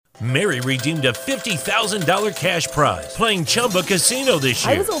Mary redeemed a $50,000 cash prize playing Chumba Casino this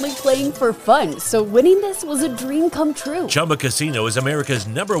year. I was only playing for fun, so winning this was a dream come true. Chumba Casino is America's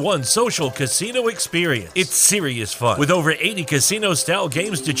 #1 social casino experience. It's serious fun. With over 80 casino-style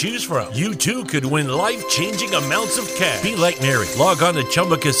games to choose from, you too could win life-changing amounts of cash. Be like Mary. Log on to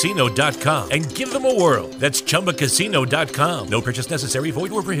ChumbaCasino.com and give them a whirl. That's ChumbaCasino.com. No purchase necessary.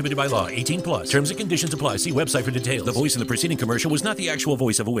 Void where prohibited by law. 18 plus. Terms and conditions apply. See website for details. The voice in the preceding commercial was not the actual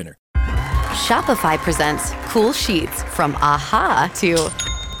voice of a winner. Shopify presents cool sheets from AHA to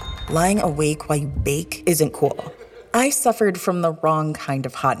lying awake while you bake isn't cool. I suffered from the wrong kind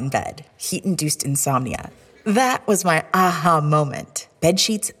of hot in bed, heat-induced insomnia. That was my aha moment. Bed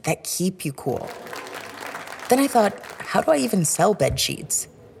sheets that keep you cool. Then I thought, how do I even sell bed sheets?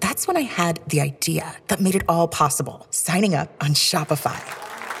 That's when I had the idea that made it all possible, signing up on Shopify.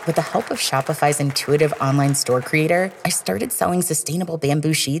 With the help of Shopify's intuitive online store creator, I started selling sustainable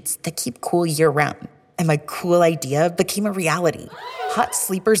bamboo sheets that keep cool year-round. And my cool idea became a reality. Hot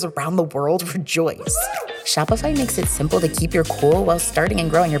sleepers around the world rejoice. Shopify makes it simple to keep your cool while starting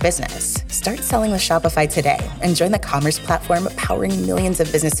and growing your business. Start selling with Shopify today and join the commerce platform powering millions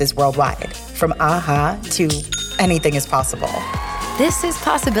of businesses worldwide. From aha to anything is possible. This is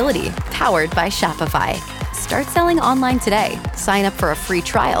Possibility, powered by Shopify. Start selling online today. Sign up for a free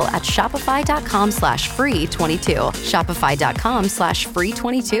trial at shopify.com/free22.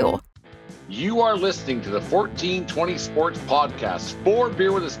 Shopify.com/free22. You are listening to the 1420 Sports Podcast, sport,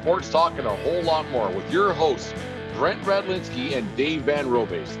 beer with a sports talk, and a whole lot more with your hosts, Brent Radlinski and Dave Van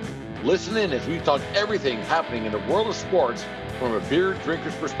Robes. Listen in as we talk everything happening in the world of sports from a beer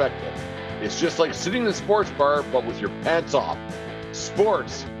drinker's perspective. It's just like sitting in a sports bar, but with your pants off.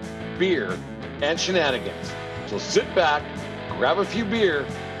 Sports, beer, and shenanigans. So sit back, grab a few beer,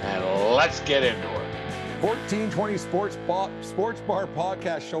 and let's get into it. 1420 Sports Bar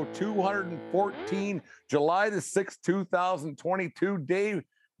Podcast, show 214, July the 6th, 2022. Dave,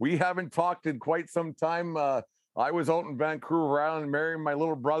 we haven't talked in quite some time. I was out in Vancouver Island marrying my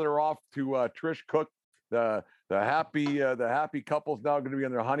little brother off to Trish Cook. The happy couple's now going to be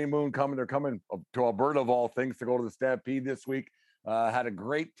on their honeymoon. They're coming to Alberta of all things to go to the Stampede this week. Had a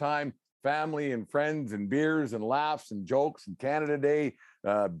great time. Family and friends and beers and laughs and jokes and Canada Day,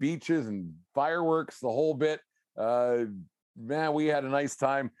 beaches and fireworks, the whole bit. Man, we had a nice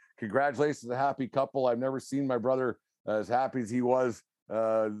time. Congratulations to the happy couple. I've never seen my brother as happy as he was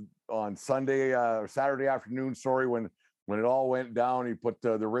on Saturday afternoon. When it all went down, he put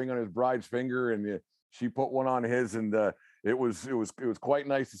the ring on his bride's finger and she put one on his, and it was quite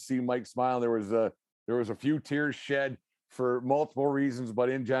nice to see Mike smile. There was a few tears shed for multiple reasons, but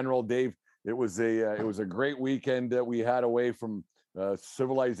in general, Dave, it was a great weekend that we had away from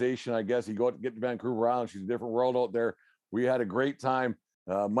civilization. I guess you get to Vancouver Island, she's a different world out there. We had a great time.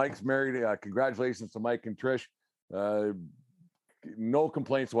 Mike's married. Congratulations to Mike and Trish. No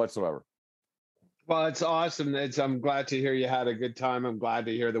complaints whatsoever. Well, it's awesome. I'm glad to hear you had a good time. I'm glad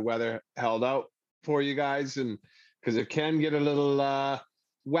to hear the weather held out for you guys, and because it can get a little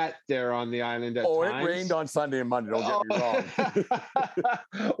wet there on the island at times. It rained on Sunday and Monday, don't get me wrong.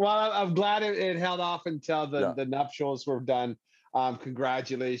 Well, I'm glad it held off until the nuptials were done.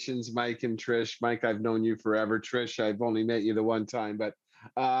 Congratulations, Mike and Trish. Mike, I've known you forever. Trish, I've only met you the one time, but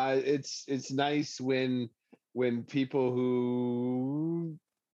it's nice when people who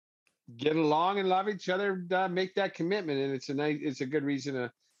get along and love each other make that commitment, and it's a good reason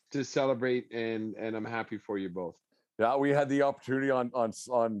to celebrate, and I'm happy for you both. Yeah, we had the opportunity on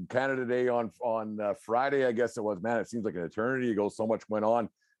Canada Day on Friday, I guess it was. Man, it seems like an eternity ago. So much went on.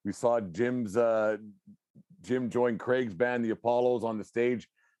 We saw Jim join Craig's band, the Apollos, on the stage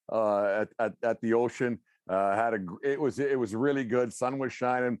at the Ocean. It was really good. Sun was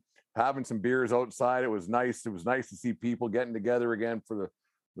shining. Having some beers outside. It was nice. It was nice to see people getting together again for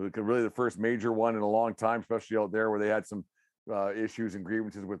really the first major one in a long time, especially out there where they had some issues and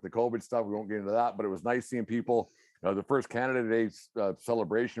grievances with the COVID stuff. We won't get into that, but it was nice seeing people. The first Canada Day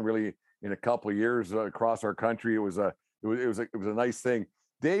celebration really in a couple of years across our country. It was a nice thing.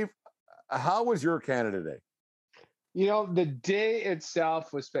 Dave, how was your Canada Day? The day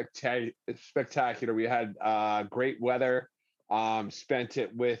itself was spectacular. We had great weather. Spent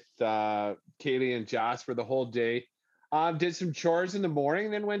it with Kaylee and Jasper the whole day. Did some chores in the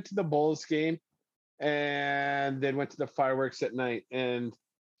morning, then went to the Bulls game, and then went to the fireworks at night. And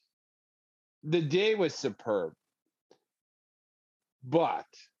the day was superb. But,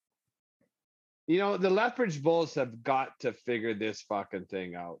 the Lethbridge Bulls have got to figure this fucking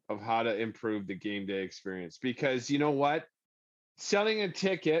thing out of how to improve the game day experience. Because you know what? Selling a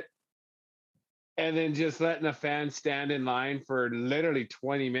ticket and then just letting a fan stand in line for literally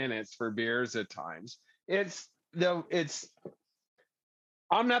 20 minutes for beers at times. I'm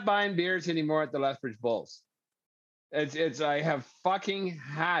not buying beers anymore at the Lethbridge Bulls. I have fucking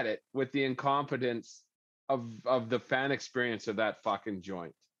had it with the incompetence of the fan experience of that fucking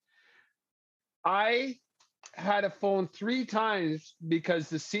joint. I had a phone 3 times because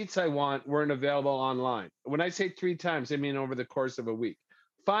the seats I want weren't available online. When I say 3 times, I mean over the course of a week.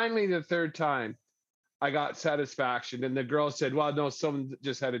 Finally, the 3rd time, I got satisfaction, and the girl said, "Well, no, someone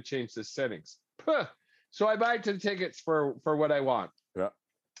just had to change the settings." Puh. So I buy the tickets for what I want. Yeah.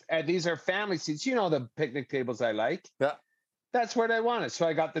 And these are family seats. You know the picnic tables I like. Yeah. That's what I wanted. So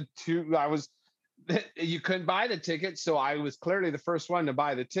I got the 2. You couldn't buy the tickets, so I was clearly the first one to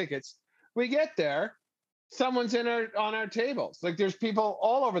buy the tickets. We get there, someone's on our tables. Like there's people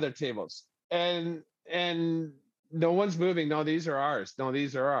all over their tables, and no one's moving. No, these are ours. No,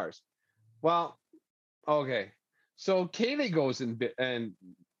 these are ours. Well, okay. So Kaylee goes and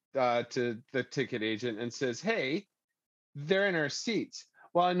to the ticket agent and says, "Hey, they're in our seats."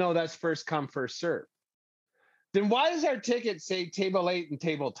 Well, no, that's first come, first serve. Then why does our ticket say table 8 and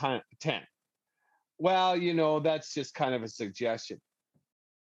table 10? Well, that's just kind of a suggestion.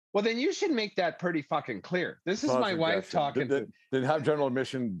 Well, then you should make that pretty fucking clear. This is my wife talking. Then have general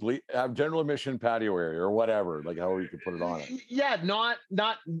admission patio area or whatever, like however you could put it on it. Yeah,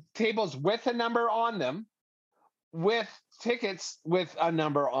 not tables with a number on them, with tickets with a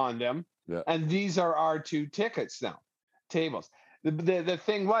number on them. Yeah. And these are our 2 tickets now, tables. The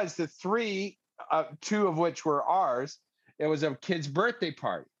thing was the 3, 2 of which were ours. It was a kid's birthday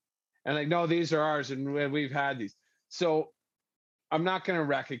party. And like, no, these are ours, and we've had these. So I'm not going to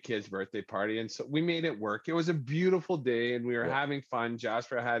wreck a kid's birthday party, and so we made it work. It was a beautiful day, and we were having fun.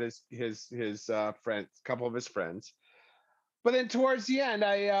 Jasper had his friends, a couple of his friends. But then towards the end,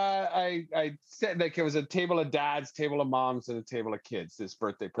 I said, like, it was a table of dads, table of moms, and a table of kids. This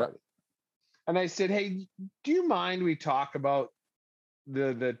birthday party, and I said, "Hey, do you mind we talk about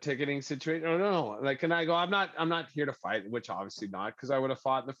the ticketing situation?" No. Like, and I go, I'm not here to fight, which obviously not, because I would have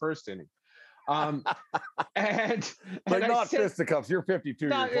fought in the first inning. And not fisticuffs. You're 52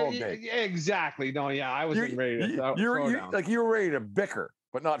 years old, Dave. Exactly. No, yeah, I wasn't ready to you were ready to bicker,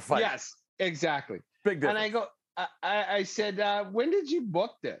 but not fight. Yes, exactly. Big difference. And I go, I said, when did you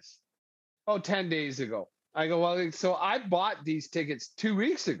book this? Oh, 10 days ago. I go, well, so I bought these tickets 2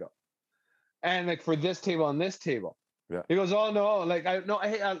 weeks ago, and like for this table and this table. Yeah. He goes, oh no, like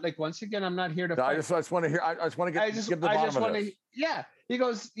hey, like once again, I'm not here to fight. I just want to hear. I just want to get the bottom of this. Yeah. He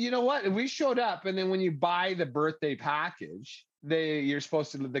goes, you know what? We showed up, and then when you buy the birthday package,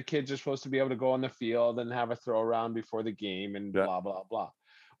 the kids are supposed to be able to go on the field and have a throw around before the game and blah blah blah.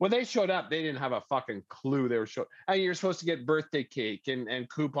 When they showed up, they didn't have a fucking clue they were showing. And you're supposed to get birthday cake and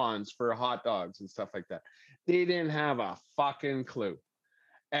coupons for hot dogs and stuff like that. They didn't have a fucking clue.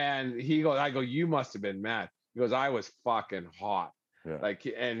 And I go, you must have been mad. He goes, I was fucking hot. Yeah. Like,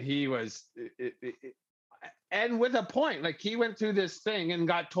 and he was, and with a point, like he went through this thing and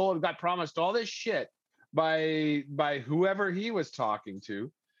got promised all this shit by whoever he was talking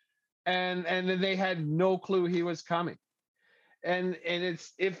to. And then they had no clue he was coming. And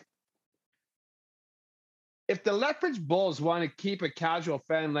it's, if the Lethbridge Bulls want to keep a casual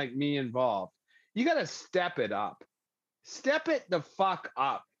fan like me involved, you got to step it up. Step it the fuck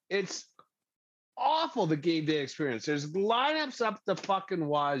up. It's awful, the game day experience. There's lineups up the fucking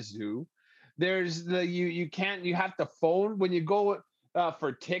wazoo. There's you have to phone when you go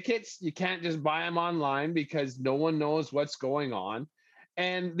for tickets. You can't just buy them online because no one knows what's going on.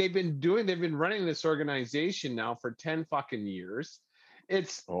 And they've been running this organization now for 10 fucking years.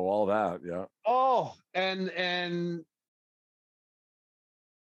 It's all that, yeah. Oh, and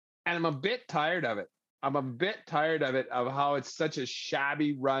I'm a bit tired of it. I'm a bit tired of it, of how it's such a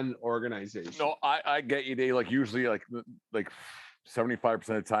shabby run organization. No, I get you, Dave. Like usually, like 75% of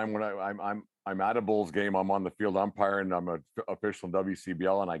the time when I'm at a Bulls game, I'm on the field umpiring. I'm an official in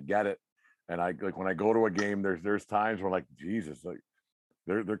WCBL, and I get it. And I like when I go to a game, there's times where like Jesus, like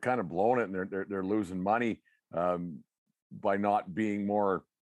they're kind of blowing it, and they're losing money by not being more,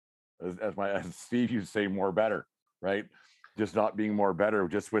 as Steve used to say, more better, right? Just not being more better,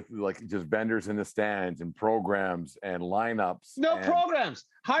 just with like just vendors in the stands and programs and lineups. No programs.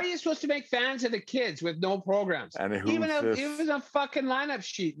 How are you supposed to make fans of the kids with no programs? And even a fuccking lineup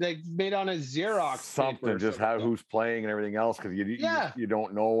sheet like made on a Xerox something, just have who's playing and everything else, because you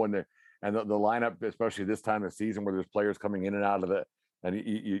don't know, and the lineup, especially this time of the season where there's players coming in and out of it, and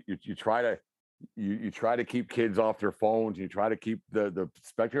you try to keep kids off their phones. You try to keep the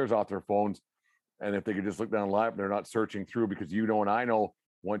spectators off their phones. And if they could just look down live, they're not searching through, because and I know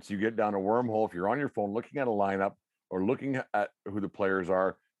once you get down a wormhole, if you're on your phone looking at a lineup or looking at who the players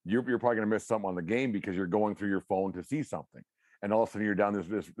are, you're probably going to miss something on the game because you're going through your phone to see something, and all of a sudden you're down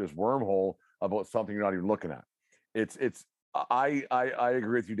this wormhole about something you're not even looking at. I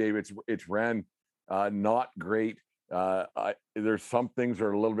agree with you, Dave. It's ran not great. There's some things that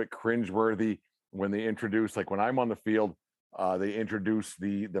are a little bit cringeworthy when they introduce, like when I'm on the field, they introduce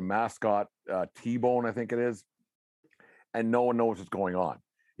the mascot T-Bone, I think it is, and no one knows what's going on.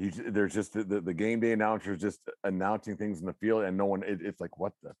 There's just the game day announcer just announcing things in the field, and no one. It's like,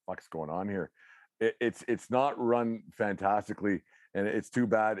 what the fuck's going on here? It's not run fantastically, and it's too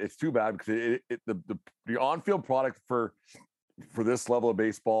bad. It's too bad because the on-field product for this level of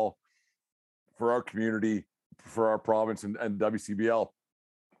baseball, for our community, for our province and WCBL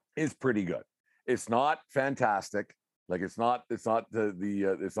is pretty good. It's not fantastic. Like it's not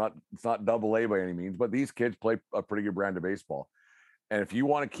double A by any means, but these kids play a pretty good brand of baseball. And if you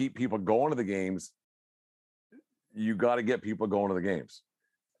want to keep people going to the games, you got to get people going to the games.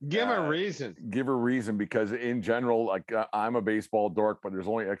 Give a reason. Give a reason, because in general, like I'm a baseball dork, but there's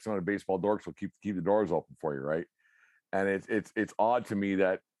only X amount of baseball dorks, so keep the doors open for you, right? And it's odd to me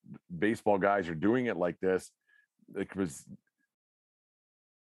that baseball guys are doing it like this, because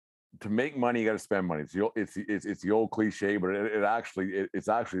to make money you got to spend money. It's the old cliche, but it's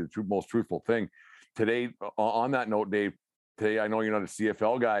actually the most truthful thing. Today, on that note, Dave. Today, I know you're not a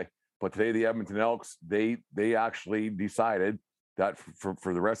CFL guy, but today the Edmonton Elks they actually decided that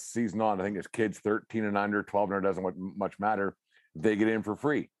for the rest of the season on, I think it's kids 13 and under, 12 and under, doesn't much matter. They get in for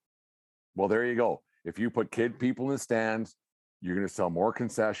free. Well, there you go. If you put people in the stands, you're going to sell more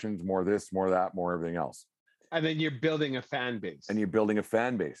concessions, more this, more that, more everything else. And then you're building a fan base.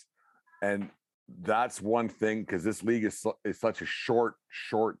 And that's one thing, because this league is such a short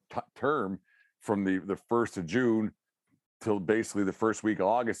term from the 1st of June till basically the first week of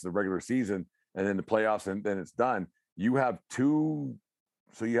August, the regular season, and then the playoffs, and then it's done. You have 10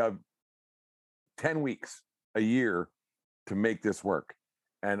 weeks a year to make this work.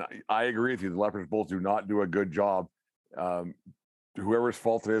 And I agree with you. The Leopards both do not do a good job. Whoever's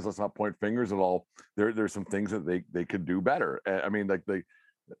fault it is, let's not point fingers at all. There's some things that they could do better. I mean, like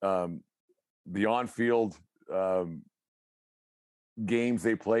the on-field games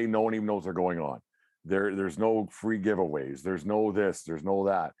they play, no one even knows they're going on. There's no free giveaways. There's no this. There's no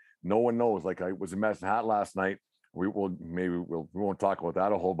that. No one knows. Like I was in Medicine Hat last night. We won't talk about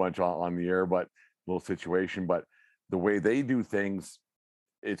that a whole bunch on the air, but little situation. But the way they do things,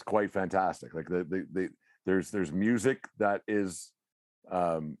 it's quite fantastic. Like there's music that is,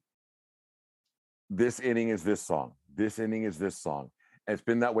 this inning is this song. This inning is this song. And it's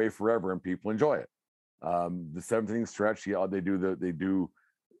been that way forever, and people enjoy it. The 7th inning stretch, they do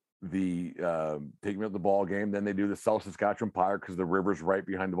the take me out the ball game. Then they do the South Saskatchewan Pyre because the river's right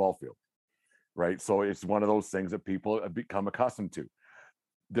behind the ball field, right? So it's one of those things that people have become accustomed to.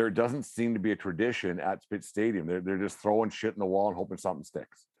 There doesn't seem to be a tradition at Spitz Stadium. They're just throwing shit in the wall and hoping something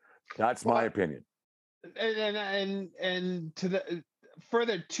sticks. That's my opinion. And to the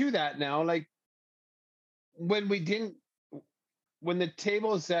further to that now, like when the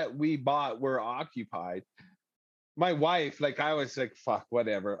tables that we bought were occupied, my wife, like I was like, fuck,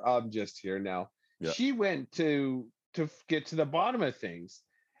 whatever, I'm just here now. Yeah. She went to get to the bottom of things.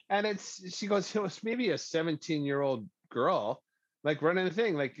 And she goes, it was maybe a 17-year-old girl, like running the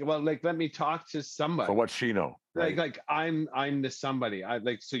thing. Like, well, like, let me talk to somebody. So what's she know? Right? Like I'm the somebody. I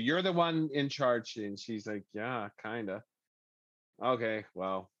like, so you're the one in charge. And she's like, yeah, kind of. Okay,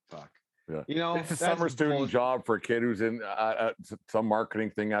 well, fuck. Yeah. You know, it's a summer student job for a kid who's in some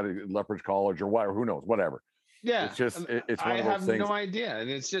marketing thing at Lethbridge College or whatever, who knows, whatever. Yeah, it's just it's one I of those have things. No idea, and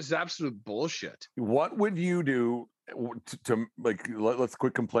it's just absolute bullshit. What would you do to like? Let's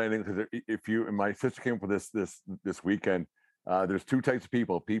quit complaining, because if you and my sister came up with this weekend, there's two types of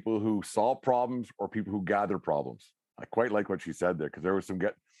people: people who solve problems or people who gather problems. I quite like what she said there, because there was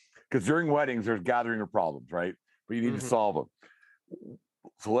because during weddings there's gathering of problems, right? But you need to solve them.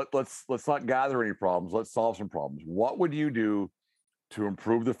 So let's not gather any problems. Let's solve some problems. What would you do to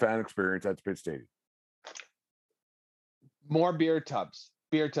improve the fan experience at Spitz Stadium? More beer tubs.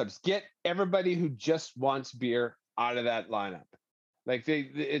 Get everybody who just wants beer out of that lineup. Like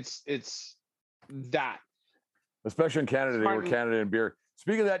it's that. Especially in Canada, they were Canada and beer.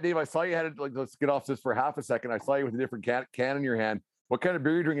 Speaking of that, Dave, I saw you had it. Like, let's get off this for half a second. I saw you with a different can in your hand. What kind of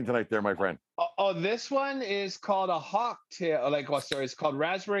beer are you drinking tonight, there, my friend? Oh, this one is called a Hawktail. It's called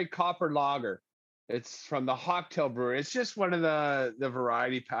Raspberry Copper Lager. It's from the Hawktail Brewery. It's just one of the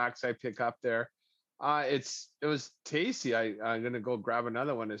variety packs I pick up there. It was tasty. I'm gonna go grab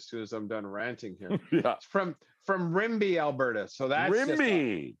another one as soon as I'm done ranting here. Yeah. It's from Rimbey, Alberta. So that's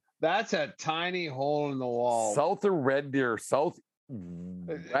Rimbey. That's a tiny hole in the wall. South of Red Deer,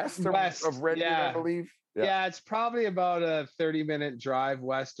 west of Red Deer, I believe. Yeah, it's probably about a 30-minute drive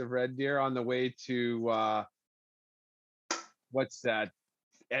west of Red Deer on the way to what's that?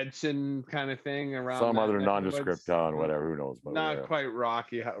 Edson kind of thing around some other nondescript town, whatever. Who knows? Not quite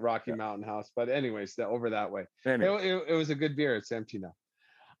Rocky Mountain House, but anyways, over that way. Anyway. It was a good beer. It's empty now.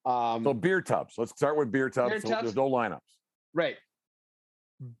 So beer tubs. Let's start with beer tubs. There's no lineups. Right.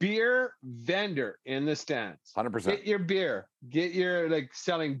 Beer vendor in the stands. 100%. Get your beer. Get your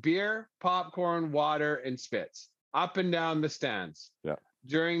selling beer, popcorn, water, and spits up and down the stands. Yeah.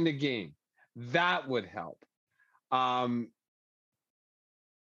 During the game, that would help. And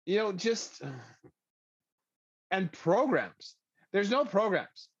programs. There's no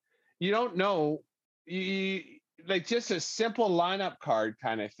programs. You don't know. Just a simple lineup card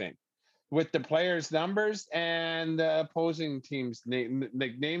kind of thing, with the players' numbers and the opposing teams'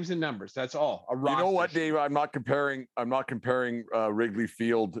 names and numbers. That's all. You know what, Dave? I'm not comparing Wrigley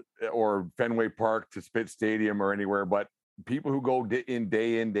Field or Fenway Park to Spit Stadium or anywhere, but people who go in,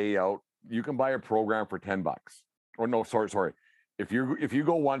 day out, you can buy a program for $10. Or no, sorry. If you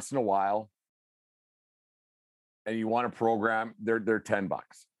go once in a while and you want a program, they're $10.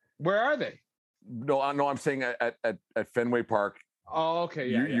 Where are they? No, I'm saying at Fenway Park. Oh, okay.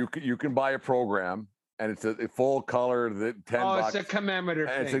 Yeah, you can buy a program, and it's a full color. $10. It's a commemorative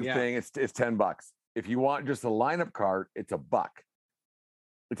thing. It's $10. If you want just a lineup card, it's $1.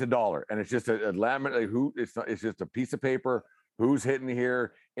 It's $1, and it's just a laminate. It's just a piece of paper. Who's hitting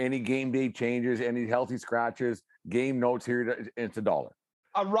here? Any game day changes? Any healthy scratches? Game notes here. It's $1.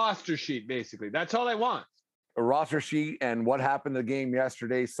 A roster sheet, basically. That's all I want. A roster sheet and what happened in the game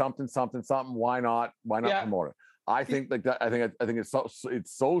yesterday. Something. Why not? Why not promote it? I think like that. I think it's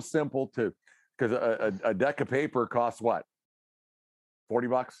so simple to, because a deck of paper costs what?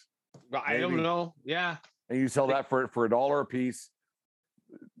 $40. I don't know. Yeah. And you sell that for $1 a piece.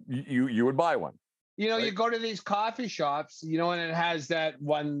 You would buy one. Right? You go to these coffee shops, and it has that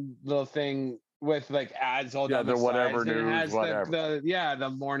one little thing with ads all down the whatever sides, news, and it has whatever. the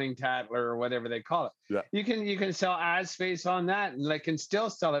morning tattler or whatever they call it. Yeah. You can sell ad space on that, and they can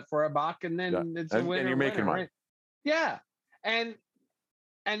still sell it for $1, and then it's a winner. And you're making money. Right? Yeah. And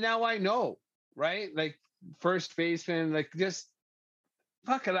now I know, right? First baseman, just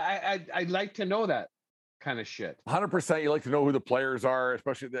fuck it. I'd like to know that kind of shit. 100%. You like to know who the players are,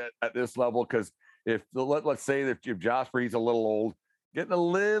 especially at this level, because let's say that if Jasper, he's a little old, getting a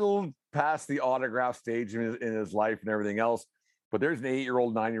little past the autograph stage in his life and everything else, but there's an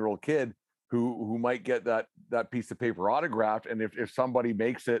 8-year-old, 9-year-old kid who might get that piece of paper autographed, and if somebody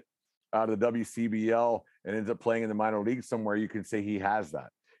makes it out of the WCBL and ends up playing in the minor leagues somewhere, you can say he has that.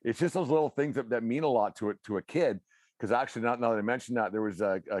 It's just those little things that mean a lot to a kid. Because actually, now that I mentioned that, there was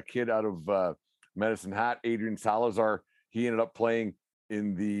a kid out of Medicine Hat, Adrian Salazar. He ended up playing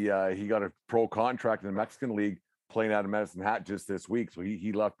in he got a pro contract in the Mexican League, playing out of Medicine Hat just this week. So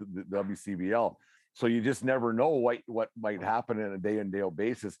he left the WCBL. So you just never know what might happen in a day-in, day-out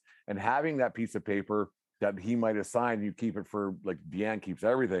basis. And having that piece of paper that he might have signed, you keep it for, like Deanne keeps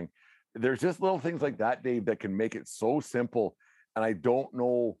everything. There's just little things like that, Dave, that can make it so simple. And I don't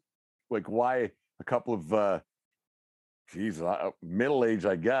know why a couple of middle-aged,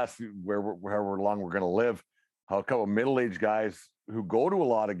 I guess, however long we're going to live, how a couple of middle-aged guys who go to a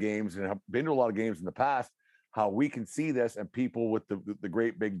lot of games and have been to a lot of games in the past, how we can see this and people with the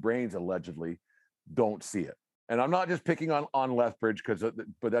great big brains allegedly don't see it. And I'm not just picking on Lethbridge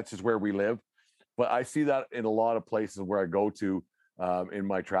but that's just where we live. But I see that in a lot of places where I go to in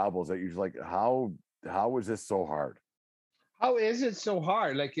my travels, that you're like, how is this so hard? How is it so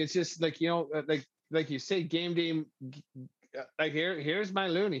hard? It's just like you say, game day. Here's my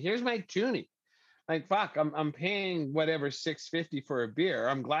loony. Here's my toonie. Fuck, I'm paying whatever $6.50 for a beer.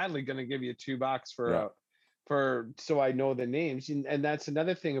 I'm gladly going to give you $2 for so I know the names. And that's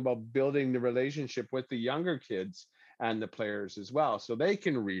another thing about building the relationship with the younger kids and the players as well, so they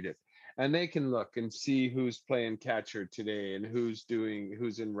can read it and they can look and see who's playing catcher today and who's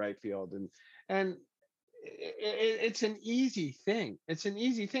in right field, and it's an easy thing. It's an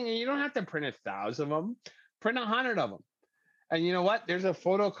easy thing, and you don't have to print 1,000 of them. Print 100 of them, and you know what? There's a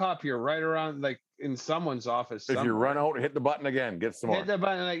photocopier right around, in someone's office. If you run out, hit the button again, get some more. Hit the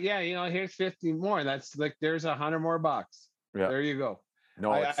button, here's 50 more. That's there's 100 more bucks. Yeah, there you go.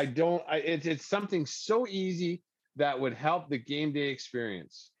 No, it's something so easy that would help the game day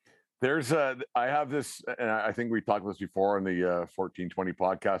experience. I have this, and I think we talked about this before on the 1420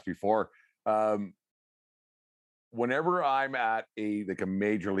 podcast before. whenever I'm at a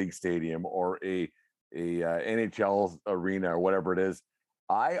major league stadium or a NHL arena or whatever it is,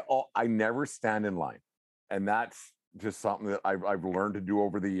 I never stand in line, and that's just something that I've learned to do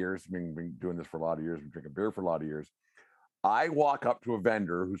over the years. I mean, been doing this for a lot of years, been drinking beer for a lot of years. I walk up to a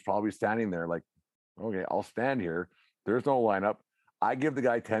vendor who's probably standing there, like, okay, I'll stand here. There's no lineup. I give the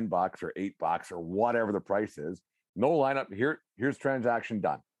guy $10 or $8 or whatever the price is. No lineup. Here's transaction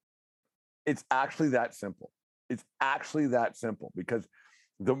done. It's actually that simple. It's actually that simple because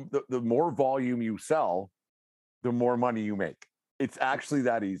the more volume you sell, the more money you make. It's actually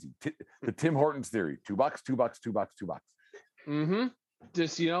that easy. The Tim Hortons theory: $2, $2, $2, $2. Mm-hmm.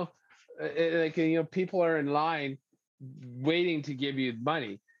 Just people are in line waiting to give you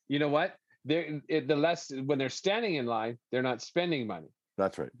money. You know what? When they're standing in line, they're not spending money.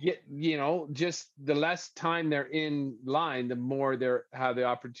 That's right. Just the less time they're in line, the more they have the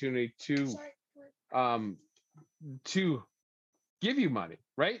opportunity to give you money,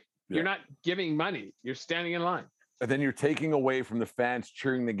 right? Yeah. You're not giving money. You're standing in line. And then you're taking away from the fans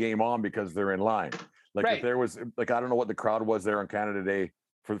cheering the game on because they're in line. Like right. If there was I don't know what the crowd was there on Canada Day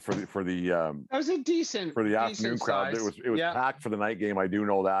for the that was a decent for the afternoon crowd. Size. It was packed for the night game. I do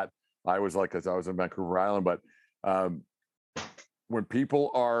know that. I was because I was in Vancouver Island, but when people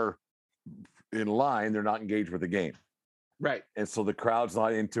are in line, they're not engaged with the game. Right. And so the crowd's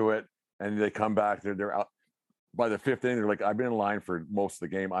not into it, and they come back. They're out by the fifth inning. They're like, I've been in line for most of the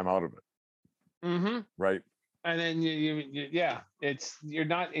game. I'm out of it. Mm-hmm. Right. And then you're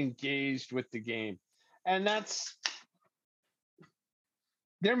not engaged with the game, and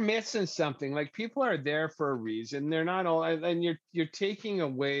they're missing something. Like people are there for a reason. They're not all, and you're taking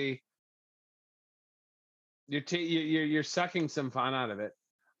away. You're sucking some fun out of it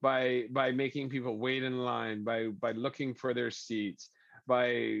by making people wait in line, by looking for their seats,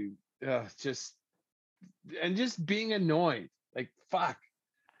 by just being annoyed. Like fuck.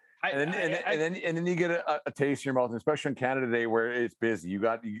 And then you get a taste in your mouth, especially on Canada Day where it's busy.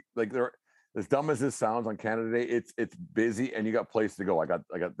 They're as dumb as this sounds on Canada Day, it's busy and you got places to go. I got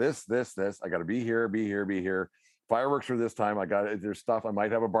this. I got to be here. Fireworks are this time. There's stuff. I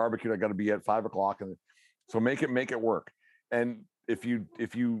might have a barbecue. I got to be at 5:00, and so make it work. And if you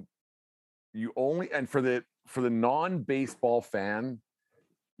only, and for the non-baseball fan,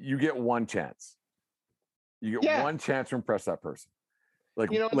 you get one chance. You get one chance to impress that person.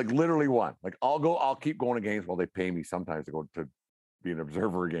 Like literally one. Like I'll keep going to games while they pay me sometimes to go to be an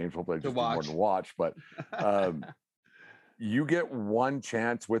observer of games. Hopefully I just do more than watch. But you get one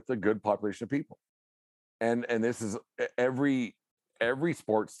chance with a good population of people. And this is every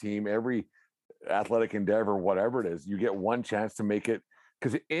sports team, every athletic endeavor, whatever it is, you get one chance to make it.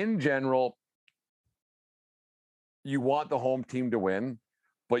 Because in general, you want the home team to win,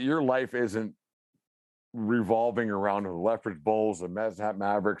 but your life isn't revolving around the Lethbridge Bulls, the Medicine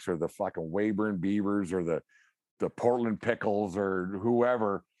Mavericks, or the fucking Weyburn Beavers, or the Portland Pickles, or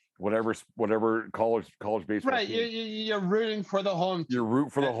whoever, whatever college baseball. Right, team. You're rooting for the home team. You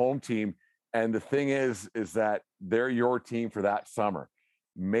root for the home team, and the thing is that they're your team for that summer.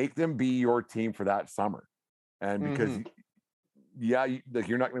 Make them be your team for that summer, and because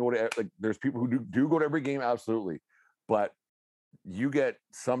you're not going to go to there's people who do go to every game, absolutely, but you get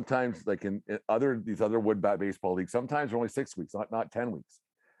sometimes like in these other wood bat baseball leagues, sometimes they're only 6 weeks, not 10 weeks.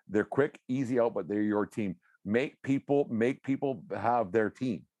 They're quick, easy out, but they're your team. Make people have their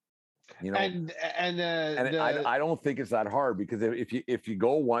team. And I don't think it's that hard, because if you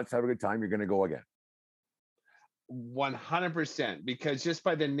go once, have a good time, you're going to go again. 100%, because just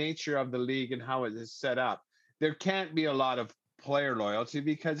by the nature of the league and how it is set up, there can't be a lot of player loyalty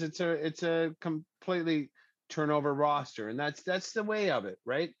because it's a completely turnover roster, and that's the way of it,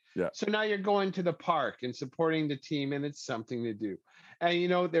 right? Yeah. So now you're going to the park and supporting the team, and it's something to do.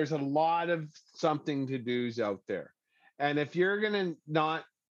 And there's a lot of something to do's out there, and if you're gonna not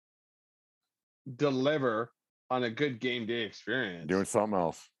deliver on a good game day experience, doing something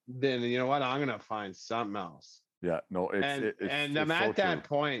else, then you know what, I'm gonna find something else. Yeah, no, it's I'm at that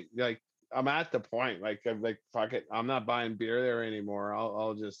point. Like I'm at the point, like I'm like, fuck it, I'm not buying beer there anymore.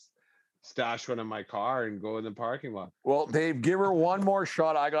 I'll just stash one in my car and go in the parking lot. Well, Dave, give her one more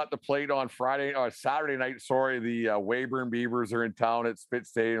shot. I got the plate on Saturday night. Sorry, the Weyburn Beavers are in town at Spit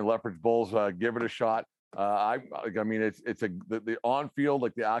Stadium. Lethbridge Bulls. Give it a shot. It's the on field,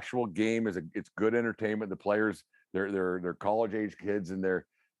 like the actual game it's good entertainment. The players, they're college age kids, and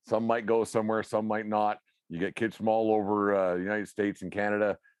some might go somewhere, some might not. You get kids from all over the United States and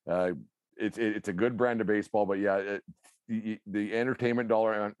Canada. It's a good brand of baseball, but yeah, the entertainment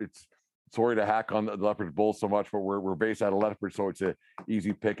dollar. It's sorry to hack on the Lethbridge Bulls so much, but we're based out of Lethbridge, so it's a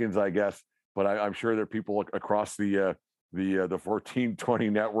easy pickings, I guess. but I'm sure there are people across the 1420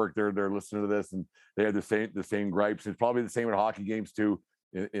 network. They're listening to this, and they have the same gripes. It's probably the same in hockey games too,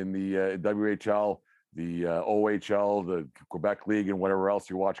 in the WHL, the OHL, the Quebec League, and whatever else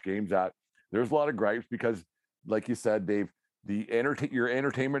you watch games at. There's a lot of gripes because, like you said, Dave, your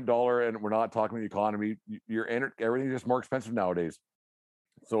entertainment dollar, and we're not talking the economy. Everything's just more expensive nowadays.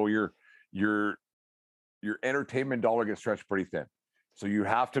 So your entertainment dollar gets stretched pretty thin. So you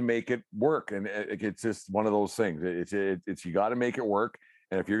have to make it work, and it's just one of those things. It's you got to make it work,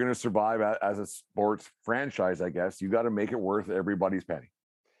 and if you're going to survive as a sports franchise, I guess you got to make it worth everybody's penny.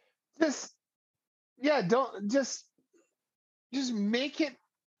 Don't just make it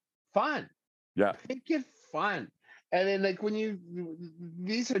fun. Yeah, make it fun. And then, like,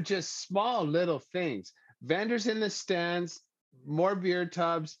 these are just small little things. Vendors in the stands, more beer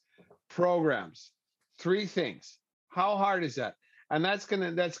tubs, programs. 3 things. How hard is that? And that's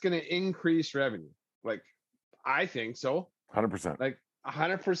gonna increase revenue. Like, I think so. 100%. Like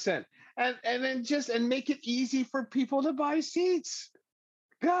 100%. And then and make it easy for people to buy seats.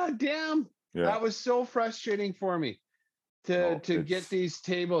 God damn. Yeah. That was so frustrating for me to get these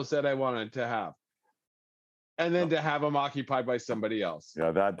tables that I wanted to have. And then to have them occupied by somebody else.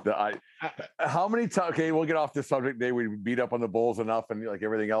 Yeah, how many times? Okay, we'll get off this subject. Day we beat up on the Bulls enough, and like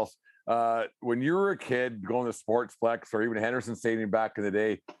everything else. When you were a kid going to Sportsplex or even Henderson Stadium back in the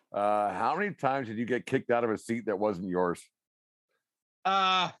day, how many times did you get kicked out of a seat that wasn't yours?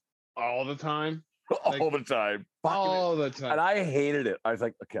 All the time. All the time. All the time. And I hated it. I was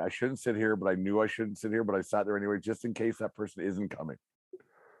like, okay, I shouldn't sit here, but I knew I shouldn't sit here, but I sat there anyway, just in case that person isn't coming.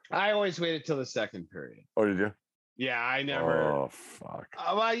 I always waited till the second period. Oh, did you? Yeah, I never. Oh, fuck.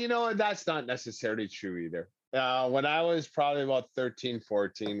 Well, that's not necessarily true either. When I was probably about 13,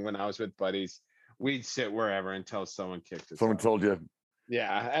 14, when I was with buddies, we'd sit wherever until someone kicked us. Someone told you.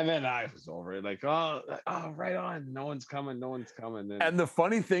 Yeah, and then I was over it. Like, oh, right on. No one's coming. And the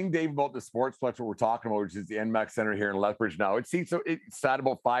funny thing, Dave, about the Sportsplex, what we're talking about, which is the NMAX Center here in Lethbridge now, it's at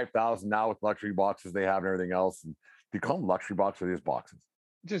about 5,000 now with luxury boxes they have and everything else. And do you call them luxury boxes or just boxes?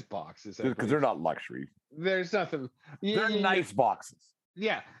 Just boxes. Because they're not luxury. There's nothing. They're nice boxes.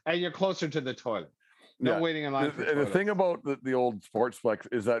 Yeah, and you're closer to the toilet. No waiting in line. The thing about the old Sportsplex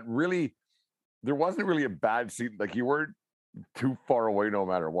is that really, there wasn't really a bad seat. Like, you weren't too far away no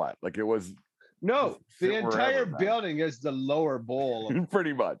matter what. Like, it was. No, the entire building is the lower bowl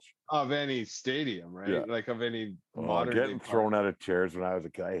pretty much of any stadium, right? Yeah. Like of any modern. Getting thrown out of chairs when I was a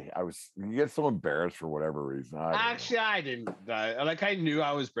kid, you get so embarrassed for whatever reason. I didn't. I knew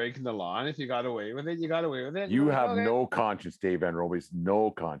I was breaking the law, and if you got away with it, you got away with it. You have no conscience, Dave Van Robes. No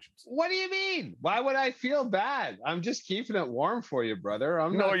conscience. What do you mean? Why would I feel bad? I'm just keeping it warm for you, brother.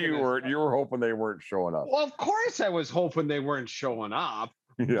 You weren't. You were hoping they weren't showing up. Well, of course I was hoping they weren't showing up.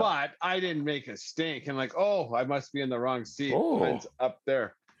 Yeah. But I didn't make a stink and I must be in the wrong seat. Mine's up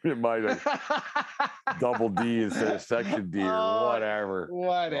there. It might have double D instead of section D or whatever.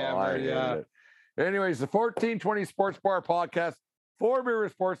 Whatever, yeah. Anyways, the 1420 Sports Bar Podcast, 4 Beer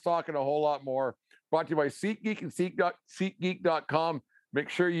with Sports Talk, and a whole lot more. Brought to you by SeatGeek and SeatGeek.com. Make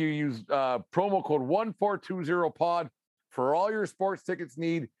sure you use promo code 1420POD for all your sports tickets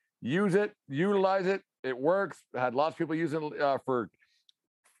need. Use it, utilize it. It works. I had lots of people using it for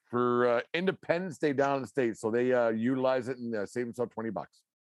Independence Day down in the States. So they utilize it and save themselves $20.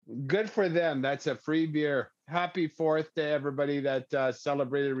 Good for them. That's a free beer. Happy 4th to everybody that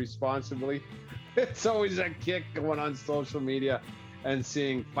celebrated responsibly. It's always a kick going on social media and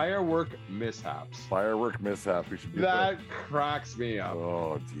seeing firework mishaps. We should do that. Cracks me up.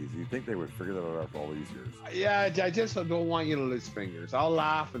 Oh, geez. You think they would figure that out after all these years? Yeah, I just don't want you to lose fingers. I'll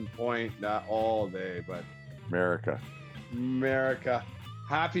laugh and point all day, but America.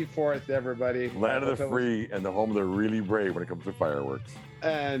 Happy 4th, everybody. Land of the free and the home of the really brave when it comes to fireworks.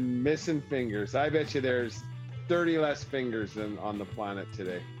 And missing fingers. I bet you there's 30 less fingers on the planet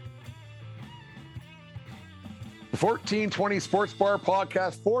today. The 1420 Sports Bar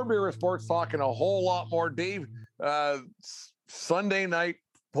Podcast, 4 Beer with Sports Talk, and a whole lot more. Dave, Sunday night,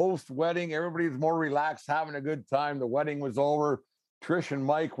 post-wedding, everybody's more relaxed, having a good time. The wedding was over. Trish and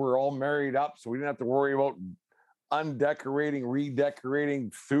Mike were all married up, so we didn't have to worry about undecorating,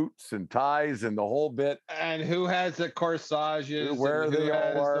 redecorating suits and ties and the whole bit. And who has the corsages? Where they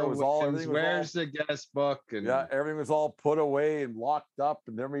all are. Where's the guest book? And everything was all put away and locked up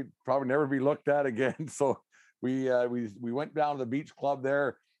and probably never be looked at again. So we went down to the beach club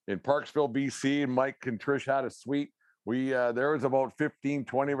there in Parksville, BC, and Mike and Trish had a suite. There was about 15,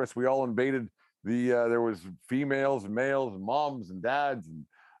 20 of us. We all invaded there was females and males and moms and dads and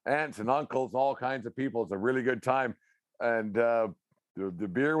aunts and uncles, all kinds of people. It's a really good time. And the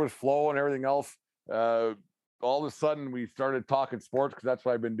beer was flowing, everything else. All of a sudden, we started talking sports because that's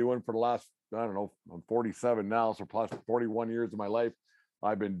what I've been doing for the last, I don't know, I'm 47 now, so plus 41 years of my life,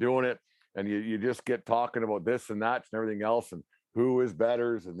 I've been doing it. And you just get talking about this and that and everything else, and who is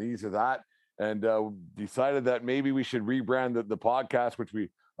betters and these or that. And decided that maybe we should rebrand the podcast, which we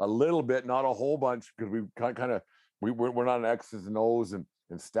a little bit, not a whole bunch, because we we're not an X's and O's and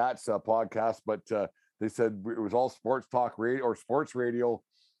stats podcast, but they said it was all sports talk radio or sports radio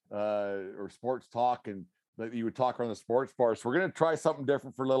or sports talk, and that you would talk on the sports bar. So we're going to try something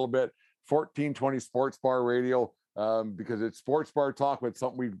different for a little bit. 1420 Sports Bar Radio, because it's sports bar talk, but it's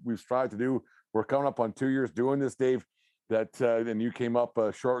something we've strived to do. We're coming up on 2 years doing this, Dave. That and you came up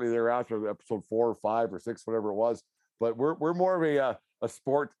shortly thereafter, episode 4 or 5 or 6, whatever it was. But we're more of a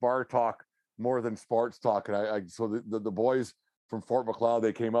sports bar talk more than sports talk. And so the boys from Fort Macleod,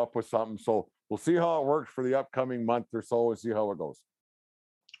 they came up with something. So we'll see how it works for the upcoming month or so and see how it goes.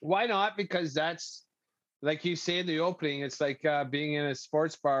 Why not? Because that's, like you say in the opening, it's like being in a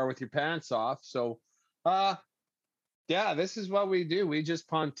sports bar with your pants off. So, yeah, this is what we do. We just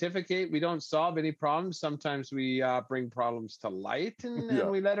pontificate. We don't solve any problems. Sometimes we bring problems to light, and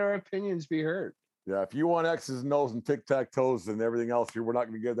we let our opinions be heard. Yeah, if you want X's and O's and tic-tac-toes and everything else here, we're not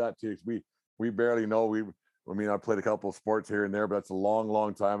going to give that to you. We barely know. I played a couple of sports here and there, but that's a long,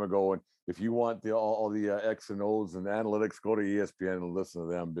 long time ago. And if you want all the X and O's and analytics, go to ESPN and listen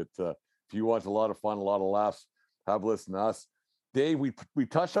to them. But if you want a lot of fun, a lot of laughs, have a listen to us. Dave, we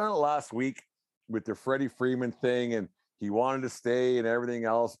touched on it last week with the Freddie Freeman thing, and he wanted to stay and everything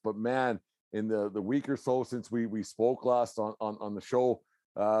else. But man, in the week or so since we spoke last on the show,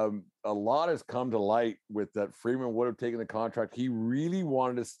 a lot has come to light with that Freeman would have taken the contract. He really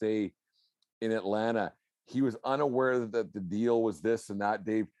wanted to stay in Atlanta. He was unaware that the deal was this and that.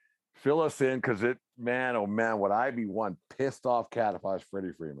 Dave, fill us in, because oh man, would I be one pissed off cat if I was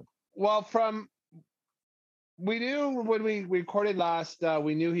Freddie Freeman. Well, we knew when we recorded last,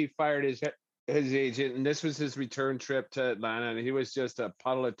 we knew he fired his agent, and this was his return trip to Atlanta, and he was just a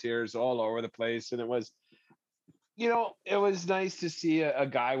puddle of tears all over the place. And it was, it was nice to see a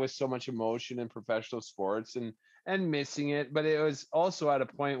guy with so much emotion in professional sports and missing it. But it was also at a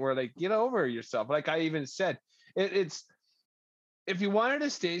point where, like, get over yourself. Like I even said, it's if you wanted to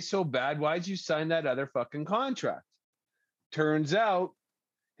stay so bad, why'd you sign that other fucking contract? Turns out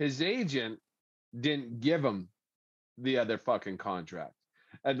his agent didn't give him the other fucking contract.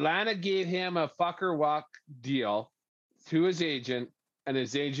 Atlanta gave him a fucker walk deal to his agent, and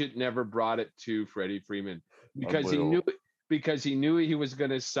his agent never brought it to Freddie Freeman because he knew he was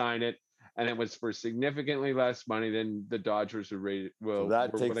going to sign it, and it was for significantly less money than the Dodgers were ready. So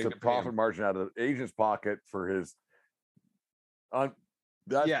that takes the profit margin out of the agent's pocket for his.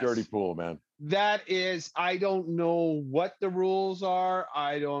 That's dirty pool, man. That is, I don't know what the rules are.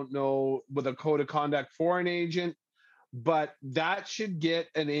 I don't know with a code of conduct for an agent, but that should get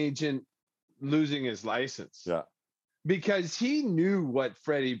an agent losing his license. Yeah. Because he knew what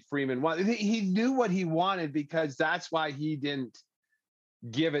Freddie Freeman wanted. He knew what he wanted, because that's why he didn't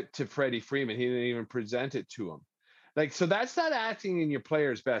give it to Freddie Freeman. He didn't even present it to him. Like, so that's not acting in your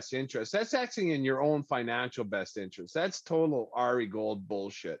player's best interest. That's acting in your own financial best interest. That's total Ari Gold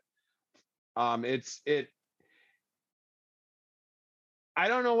bullshit. I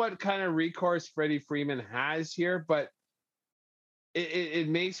don't know what kind of recourse Freddie Freeman has here, but it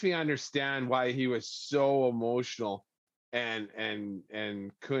makes me understand why he was so emotional and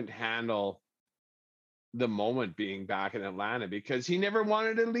couldn't handle the moment being back in Atlanta, because he never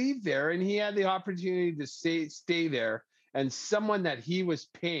wanted to leave there, and he had the opportunity to stay there, and someone that he was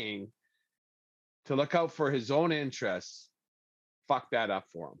paying to look out for his own interests fucked that up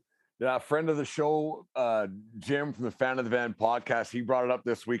for him. Yeah, a friend of the show, Jim from the Fan of the Van podcast, he brought it up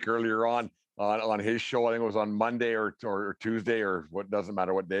this week earlier on his show. I think it was on Monday or Tuesday, or what, doesn't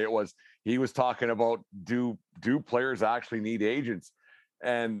matter what day it was. He was talking about, do players actually need agents?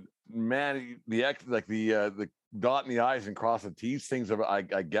 And man, the dot in the I's and cross the T's things, I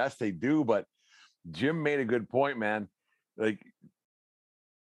guess they do. But Jim made a good point, man. Like,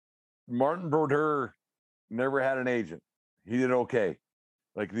 Martin Brodeur never had an agent. He did okay.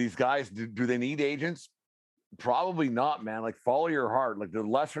 Like, these guys, do they need agents? Probably not, man. Like, follow your heart. Like, the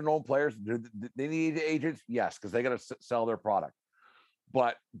lesser known players, do they need agents? Yes, because they got to sell their product.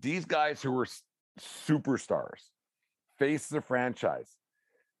 But these guys who were superstars, face the franchise,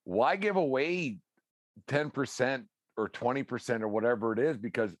 why give away 10% or 20% or whatever it is?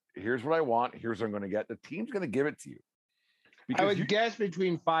 Because here's what I want. Here's what I'm going to get. The team's going to give it to you. Because I would guess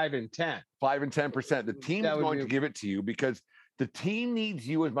between 5 and 10. 5 and 10%. The team's going to give it to you because the team needs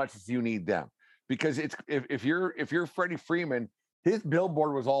you as much as you need them. Because it's if you're Freddie Freeman, His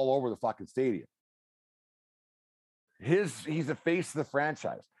billboard was all over the fucking stadium. He's the face of the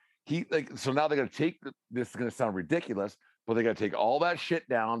franchise. So now they're going to take this is going to sound ridiculous, but they got to take all that shit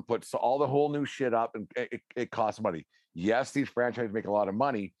down, put all the whole new shit up, and it costs money. Yes, these franchises make a lot of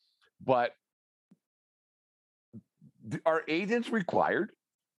money, but are agents required?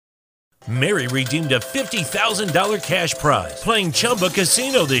 Mary redeemed a $50,000 cash prize playing Chumba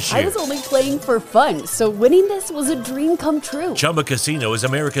Casino this year. I was only playing for fun, so winning this was a dream come true. Chumba Casino is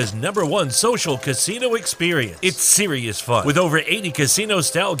America's #1 social casino experience. It's serious fun. With over 80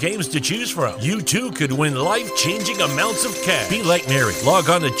 casino-style games to choose from, you too could win life-changing amounts of cash. Be like Mary. Log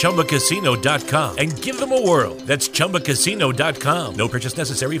on to ChumbaCasino.com and give them a whirl. That's ChumbaCasino.com. No purchase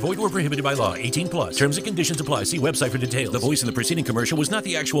necessary. Void where prohibited by law. 18+. Terms and conditions apply. See website for details. The voice in the preceding commercial was not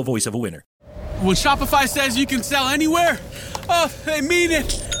the actual voice of a winner. When Shopify says you can sell anywhere, oh, they mean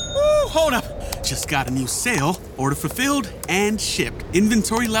it. Woo, hold up. Just got a new sale. Order fulfilled and shipped.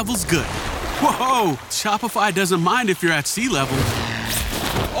 Inventory levels good. Whoa, Shopify doesn't mind if you're at sea level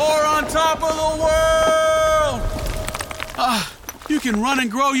or on top of the world. You can run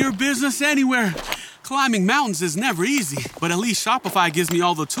and grow your business anywhere. Climbing mountains is never easy, but at least Shopify gives me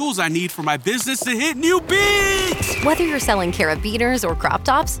all the tools I need for my business to hit new peaks. Whether you're selling carabiners or crop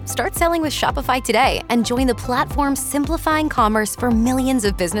tops, start selling with Shopify today and join the platform simplifying commerce for millions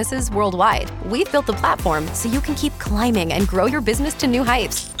of businesses worldwide. We've built the platform so you can keep climbing and grow your business to new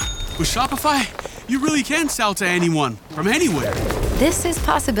heights. With Shopify, you really can sell to anyone, from anywhere. This is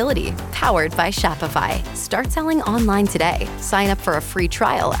Possibility, powered by Shopify. Start selling online today. Sign up for a free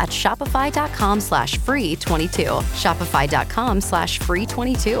trial at shopify.com/free22.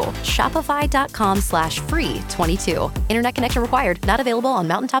 Shopify.com/free22. Shopify.com/free22. Internet connection required. Not available on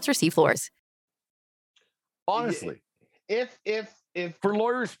mountaintops or seafloors. Honestly, if for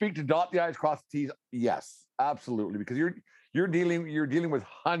lawyers speak to dot the I's, cross the T's, yes, absolutely, because you're dealing with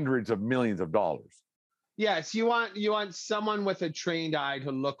hundreds of millions of dollars. Yes, you want someone with a trained eye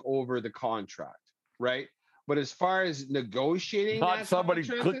to look over the contract, right? But as far as negotiating, not somebody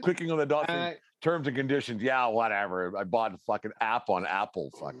clicking on the dot terms and conditions. Yeah, whatever. I bought a fucking app on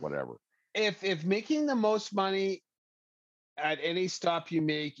Apple. Fuck whatever. If making the most money at any stop you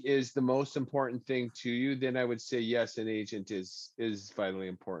make is the most important thing to you, then I would say yes, an agent is vitally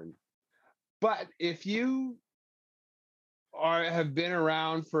important. But if you have been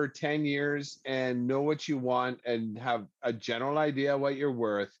around for 10 years and know what you want and have a general idea what you're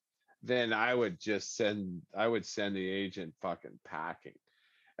worth, then I would send the agent fucking packing.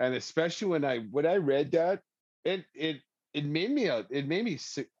 And especially when I read that, it made me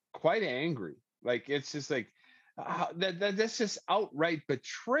quite angry. Like, it's just like that's just outright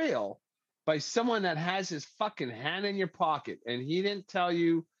betrayal by someone that has his fucking hand in your pocket and he didn't tell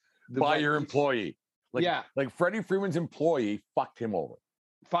you by your employee. Like Freddie Freeman's employee fucked him over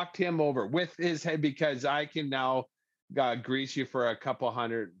with his head, because I can now grease you for a couple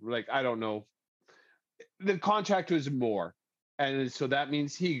hundred. Like, I don't know. The contract was more. And so that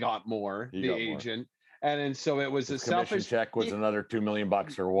means he got more, agent. And then so it was his a selfish check was another $2 million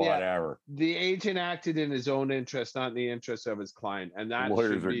or whatever. Yeah, the agent acted in his own interest, not in the interest of his client. And that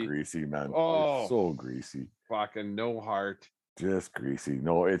lawyers are greasy, man. Oh, they're so greasy. Fucking no heart. Just greasy.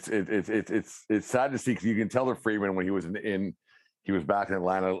 No, it's sad to see, because you can tell the Freeman when he was he was back in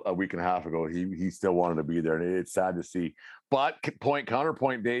Atlanta a week and a half ago. He still wanted to be there, and it's sad to see. But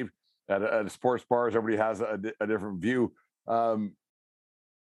counterpoint, Dave, at a sports bars, everybody has a different view.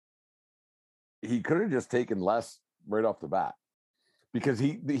 He could have just taken less right off the bat, because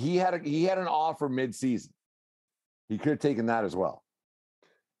he had an offer mid-season. He could have taken that as well.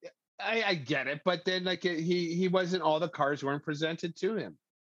 I get it, but then like he wasn't, all the cards weren't presented to him,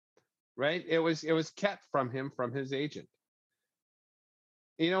 right? It was kept from him, from his agent,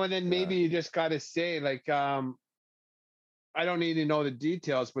 and then maybe you just got to say, like, I don't need to know the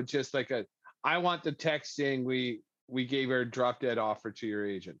details, but just like I want the text saying we gave her a drop dead offer to your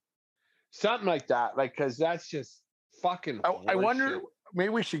agent, something like that, like, because that's just fucking I wonder, maybe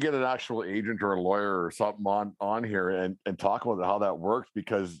we should get an actual agent or a lawyer or something on here and talk about how that works,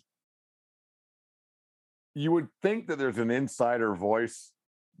 because you would think that there's an insider voice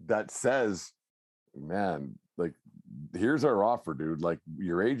that says, man, like, here's our offer, dude. Like,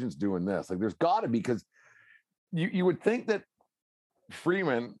 your agent's doing this. Like, there's got to be, because you would think that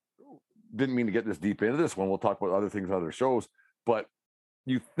Freeman, didn't mean to get this deep into this one. We'll talk about other things on other shows, but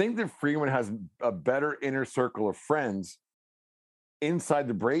you think that Freeman has a better inner circle of friends inside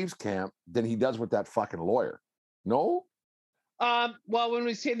the Braves camp than he does with that fucking lawyer. No? Well, when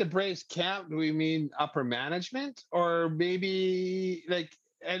we say the Braves camp, do we mean upper management, or maybe like,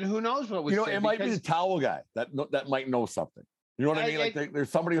 and who knows what we say? It might be the towel guy that might know something. You know what I mean? Like there's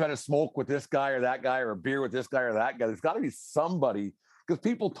somebody who had a smoke with this guy or that guy, or a beer with this guy or that guy. There's got to be somebody, because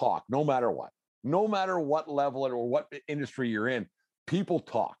people talk no matter what level or what industry you're in, people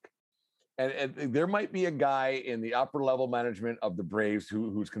talk. And there might be a guy in the upper level management of the Braves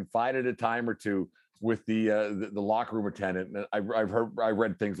who's confided a time or two with the locker room attendant. And I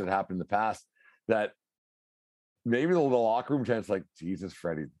read things that happened in the past that maybe the locker room attendant's like, Jesus,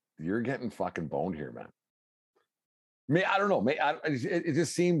 Freddie, you're getting fucking boned here, man. I don't know. It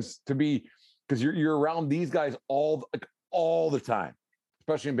just seems to be, because you're around these guys all the time,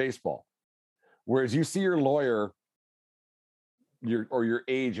 especially in baseball. Whereas you see your lawyer, your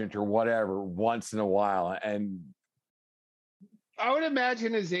agent or whatever once in a while, and I would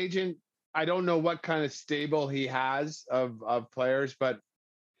imagine his agent, I don't know what kind of stable he has of players, but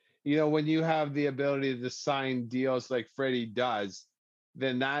you know, when you have the ability to sign deals like Freddie does,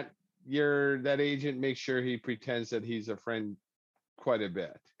 then that agent makes sure he pretends that he's a friend quite a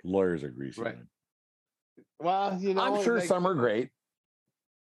bit. Lawyers are greasy, right? Man. Well, you know, I'm sure some are great.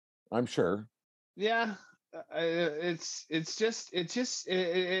 I'm sure. Yeah, it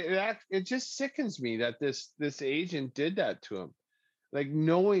just sickens me that this agent did that to him, like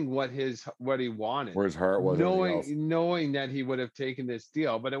knowing what he wanted, where his heart was, knowing that he would have taken this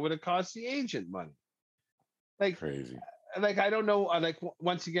deal, but it would have cost the agent money. Like crazy. Like I don't know. Like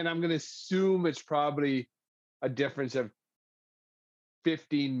once again, I'm going to assume it's probably a difference of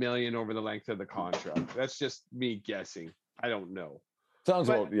 $15 million over the length of the contract. That's just me guessing. I don't know. Sounds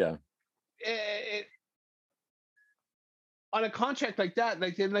about, yeah. On a contract like that,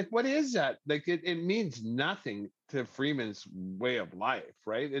 like what is that? Like it means nothing to Freeman's way of life,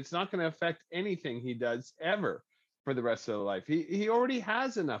 right? It's not going to affect anything he does ever for the rest of the life. He already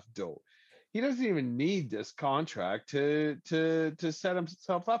has enough dough. He doesn't even need this contract to set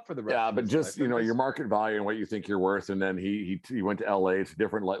himself up for the rest. Yeah, of but his just life. your market value and what you think you're worth, and then he went to LA. It's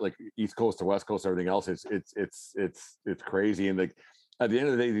different, like East Coast to West Coast, everything else. It's crazy, and like at the end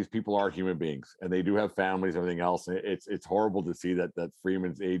of the day, these people are human beings, and they do have families, everything else. And it's horrible to see that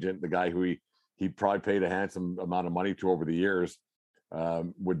Freeman's agent, the guy who he probably paid a handsome amount of money to over the years,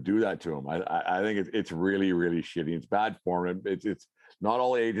 would do that to him. I think it's really, really shitty. It's bad form. It's not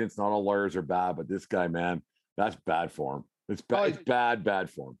all agents, not all lawyers are bad, but this guy, man, that's bad form. It's bad. It's bad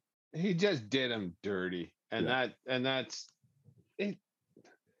form. He just did him dirty, and that's it.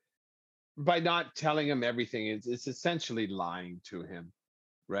 By not telling him everything, it's essentially lying to him,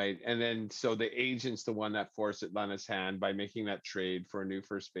 right? And then so the agent's the one that forced Atlanta's hand by making that trade for a new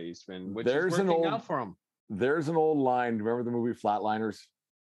first baseman, which is working out for him. There's an old line. Remember the movie Flatliners?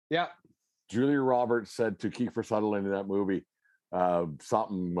 Yeah. Julia Roberts said to Kiefer Sutherland in that movie,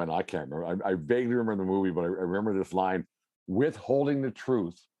 something when I can't remember. I vaguely remember the movie, but I remember this line: withholding the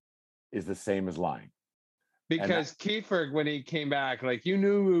truth is the same as lying. Because Kiefer, when he came back, like you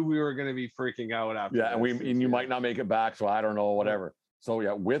knew we were going to be freaking out after. Yeah, and you might not make it back, so I don't know, whatever. So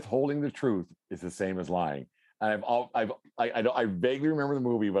yeah, withholding the truth is the same as lying. And I vaguely remember the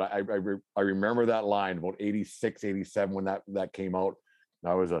movie, but I remember that line about 86, 87 when that came out.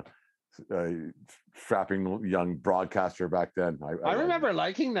 I was a strapping young broadcaster back then. I remember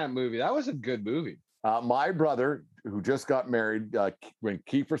liking that movie. That was a good movie. My brother, who just got married, when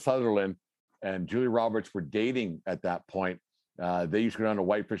Kiefer Sutherland and Julia Roberts were dating at that point, they used to go down to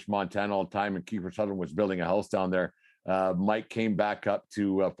Whitefish, Montana all the time, and Kiefer Sutherland was building a house down there. Mike came back up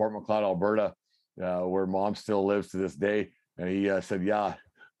to Fort McLeod, Alberta, where Mom still lives to this day, and he said, "Yeah,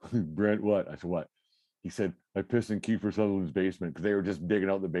 Brent, what?" I said, "What?" He said, "I pissed in Kiefer Sutherland's basement," because they were just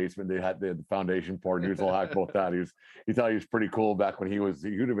digging out the basement. They had the foundation poured. He was all happy about that. He thought he was pretty cool back when he would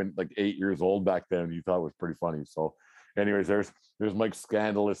have been like 8 years old back then. He thought it was pretty funny. So, anyways, there's Mike's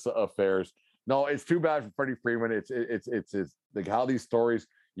scandalous affairs. No, it's too bad for Freddie Freeman. It's like how these stories.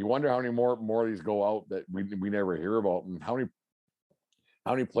 You wonder how many more of these go out that we never hear about, and how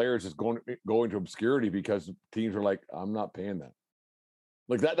many players is going into obscurity because teams are like, "I'm not paying that."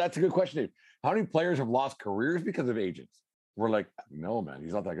 Like that's a good question, Dave. How many players have lost careers because of agents? We're like, no, man,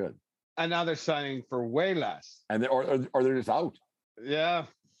 he's not that good. And now they're signing for way less. And they're just out. Yeah,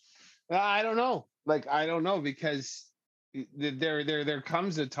 I don't know. Like I don't know, because there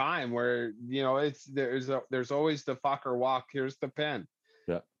comes a time where there's always the fuck or walk. Here's the pen.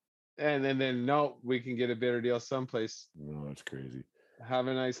 Yeah. And then no, we can get a better deal someplace. No, that's crazy. Have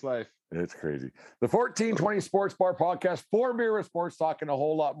a nice life. It's crazy. The 1420 Sports Bar Podcast, 4 beer with sports talk and a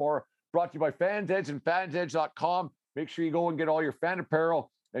whole lot more. Brought to you by Fans Edge and fansedge.com. Make sure you go and get all your fan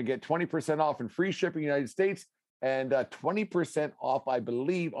apparel and get 20% off and free shipping in the United States and 20% off, I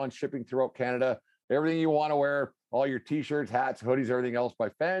believe, on shipping throughout Canada. Everything you want to wear, all your t-shirts, hats, hoodies, everything else by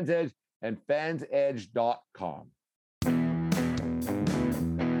Fans Edge and fansedge.com.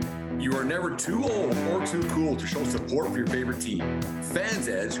 are never too old or too cool to show support for your favorite team. Fans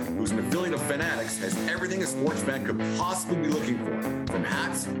Edge, who's an affiliate of Fanatics, has everything a sports fan could possibly be looking for. From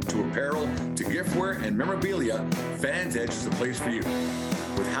hats to apparel to giftware and memorabilia, Fans Edge is the place for you.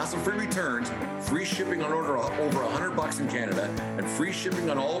 With hassle-free returns, free shipping on order over $100 in Canada, and free shipping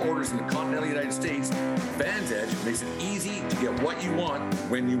on all orders in the continental United States, Fans Edge makes it easy to get what you want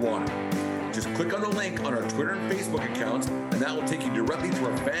when you want it. Just click on the link on our Twitter and Facebook accounts, and that will take you directly to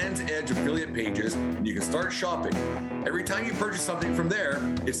our Fans Edge affiliate pages, and you can start shopping. Every time you purchase something from there,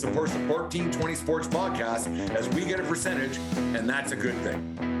 it supports the 1420 Sports Podcast as we get a percentage, and that's a good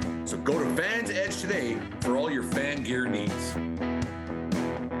thing. So go to Fans Edge today for all your fan gear needs.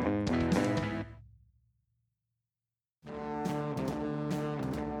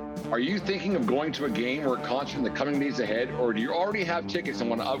 Are you thinking of going to a game or a concert in the coming days ahead, or do you already have tickets and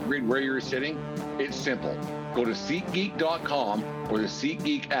want to upgrade where you're sitting? It's simple. Go to SeatGeek.com or the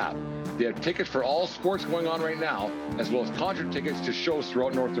SeatGeek app. They have tickets for all sports going on right now, as well as concert tickets to shows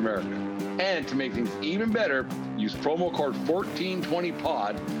throughout North America. And to make things even better, use promo code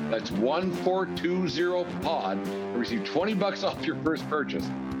 1420POD, that's 1420POD, and receive $20 off your first purchase.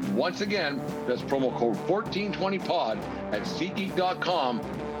 Once again, that's promo code 1420POD at SeatGeek.com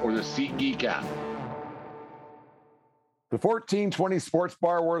or the SeatGeek app. The 1420 Sports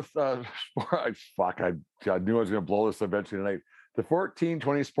Bar worth, I knew I was going to blow this eventually tonight. The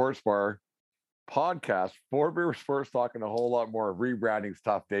 1420 Sports Bar podcast, Four Beer Sports Talking a whole lot more. Rebranding's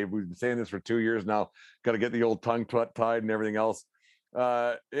tough, Dave. We've been saying this for 2 years now. Got to get the old tongue tied and everything else.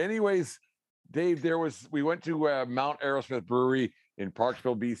 Anyways, Dave, we went to Mount Aerosmith Brewery in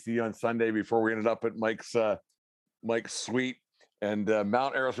Parksville, BC on Sunday before we ended up at Mike's Suite. And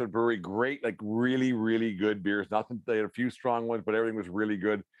Mount Aerosmith Brewery, great, like really, really good beers. They had a few strong ones, but everything was really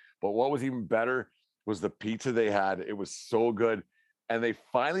good. But what was even better was the pizza they had. It was so good. And they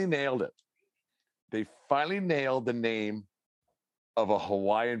finally nailed it. They finally nailed the name of a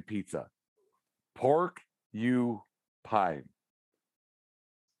Hawaiian pizza. Pork U Pine.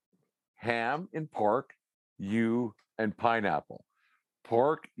 Ham and pork, U and pineapple.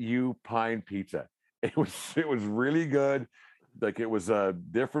 Pork U Pine pizza. It was really good. Like it was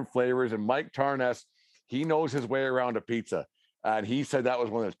different flavors. And Mike Tarness, he knows his way around a pizza. And he said that was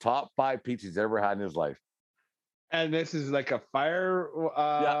one of the top 5 pizzas he's ever had in his life. And this is like a fire.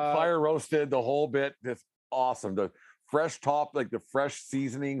 Fire roasted, the whole bit. It's awesome. The fresh top, like the fresh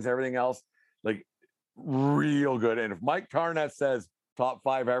seasonings, everything else, like real good. And if Mike Tarness says top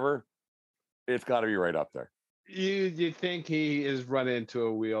 5 ever, it's got to be right up there. You think he is run into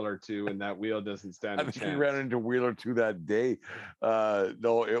a wheel or two, and that wheel doesn't stand a chance? He ran into a wheel or two that day.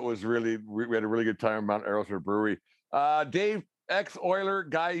 No, it was really, we had a really good time at Mount Aerosmith Brewery. Dave, ex-Oiler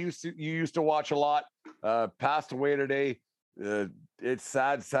guy you used to watch a lot, passed away today. It's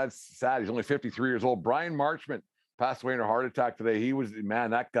sad. He's only 53 years old. Brian Marchment passed away in a heart attack today.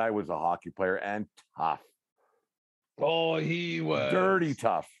 That guy was a hockey player and tough. Oh, he was dirty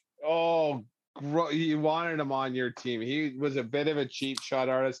tough. Oh, you wanted him on your team. He was a bit of a cheap shot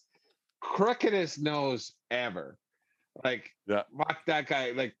artist. Crookedest nose ever. Like, fuck that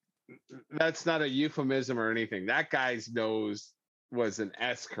guy. Like, that's not a euphemism or anything. That guy's nose was an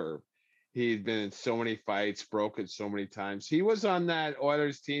S curve. He'd been in so many fights, broke it so many times. He was on that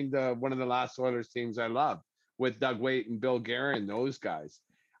Oilers team, one of the last Oilers teams I loved, with Doug Weight and Bill Guerin, those guys.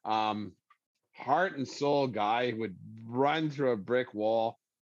 Heart and soul guy, would run through a brick wall.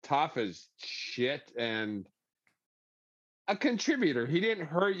 Tough as shit and a contributor. He didn't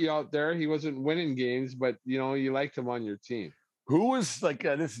hurt you out there. He wasn't winning games, but you liked him on your team. Who was like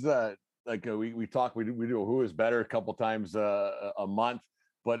this is we talk we do who is better a couple times a month,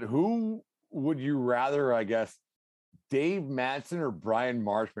 but who would you rather, I guess, Dave Manson or Brian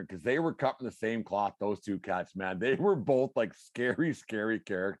Marchment? Because they were cut from the same cloth, those two cats, man. They were both like scary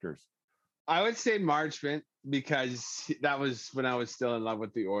characters. I would say Marchment, because that was when I was still in love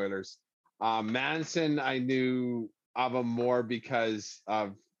with the Oilers. Manson, I knew of him more because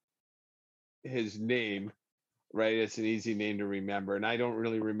of his name, right? It's an easy name to remember, and I don't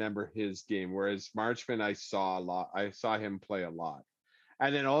really remember his game. Whereas Marchment, I saw a lot. I saw him play a lot,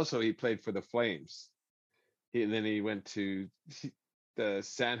 and then also he played for the Flames. And then he went to the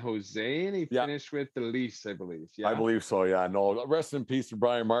San Jose, and he finished with the Leafs, I believe. Yeah, I believe so. Yeah, no. Rest in peace to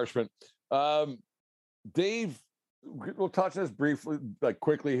Brian Marchment. Dave, we'll touch this briefly, like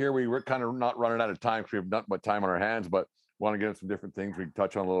quickly here. We were kind of not running out of time because we have not much time on our hands, but want to get into some different things we can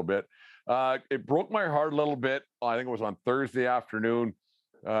touch on a little bit. It broke my heart a little bit. I think it was on Thursday afternoon.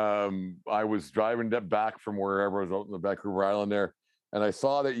 I was driving back from wherever I was out in the Vancouver Island there, and I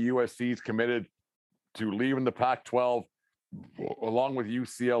saw that USC's committed to leaving the Pac-12 along with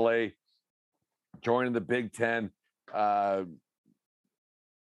UCLA joining the Big Ten.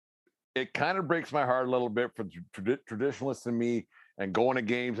 It kind of breaks my heart a little bit for traditionalists and me, and going to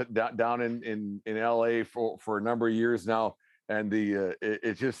games down in LA for a number of years now. And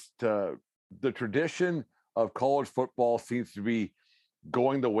it's just the tradition of college football seems to be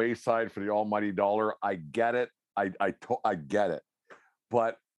going the wayside for the almighty dollar. I get it. I get it.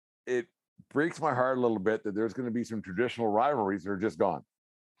 But it breaks my heart a little bit that there's going to be some traditional rivalries that are just gone.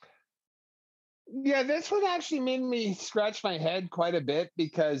 Yeah, this one actually made me scratch my head quite a bit,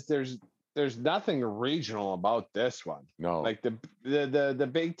 because there's nothing regional about this one. No, like the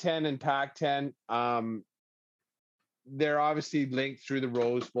Big Ten and Pac-10, they're obviously linked through the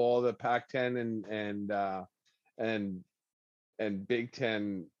Rose Bowl, the Pac-10 and Big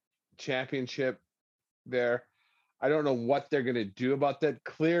Ten championship there. I don't know what they're going to do about that.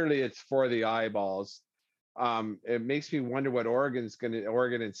 Clearly, it's for the eyeballs. It makes me wonder what Oregon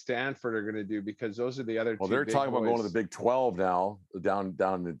and Stanford are going to do, because those are the other. Well, they're talking about going to the Big 12 now, down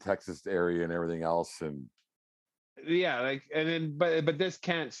in the Texas area and everything else, and yeah, but this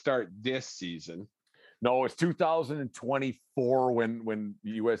can't start this season. No, it's 2024 when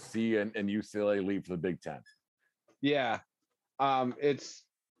USC and UCLA leave for the Big Ten. Yeah, it's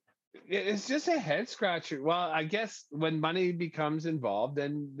just a head scratcher. Well, I guess when money becomes involved,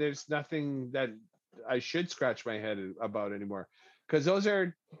 then there's nothing that I should scratch my head about anymore, because those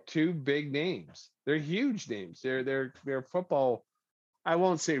are two big names. They're huge names. They're football. I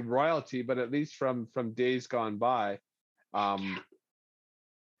won't say royalty, but at least from days gone by.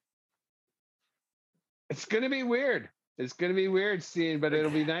 It's going to be weird. It's going to be weird seeing, but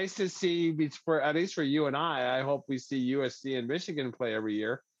it'll be nice to see, for at least for you and I hope we see USC and Michigan play every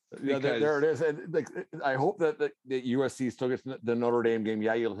year. Yeah, there it is. And I hope that USC still gets the Notre Dame game.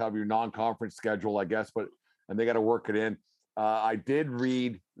 Yeah, you'll have your non-conference schedule, I guess, and they got to work it in. I did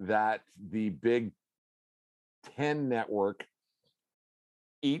read that the Big Ten network,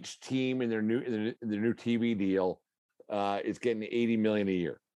 each team in their new TV deal, is getting $80 million a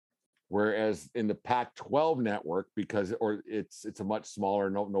year. Whereas in the Pac-12 network, because it's a much smaller,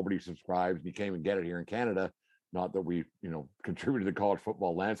 nobody subscribes, and you can't even get it here in Canada. Not that we, contributed to the college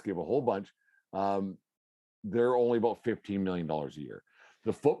football landscape a whole bunch. They're only about $15 million a year.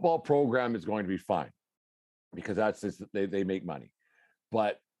 The football program is going to be fine, because that's just, they make money.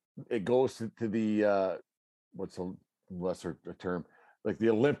 But it goes to the what's a lesser term, like the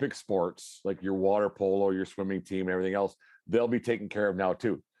Olympic sports, like your water polo, your swimming team, and everything else. They'll be taken care of now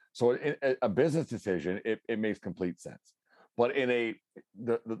too. So in a business decision, it makes complete sense. But in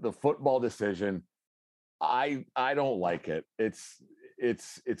the football decision, I don't like it. It's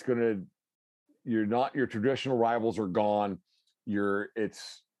gonna, your traditional rivals are gone. The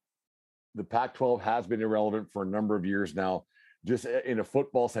Pac-12 has been irrelevant for a number of years now. Just in a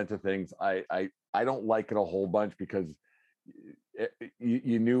football sense of things, I don't like it a whole bunch, because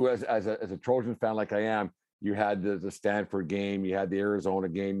you knew as a Trojan fan like I am, you had the Stanford game, you had the Arizona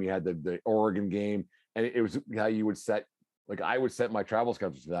game, you had the Oregon game, and it was how you would set. Like I would set my travel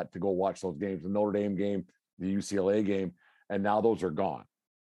schedule to that, to go watch those games, the Notre Dame game, the UCLA game, and now those are gone.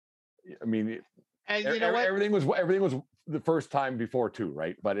 I mean, and you know what? Everything was the first time before too,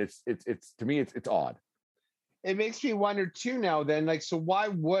 right? But it's to me it's odd. It makes me wonder too now. Then, like, so why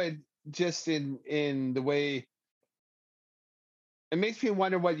would, just in the way, it makes me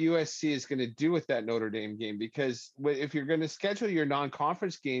wonder what USC is going to do with that Notre Dame game, because if you're going to schedule your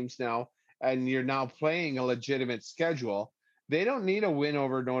non-conference games now, and you're now playing a legitimate schedule, they don't need a win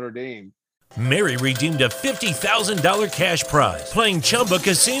over Notre Dame. Mary redeemed a $50,000 cash prize playing Chumba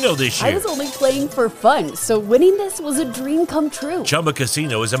Casino this year. I was only playing for fun, so winning this was a dream come true. Chumba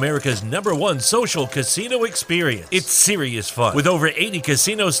Casino is America's #1 social casino experience. It's serious fun. With over 80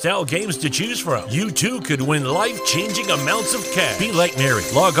 casino-style games to choose from, you too could win life-changing amounts of cash. Be like Mary.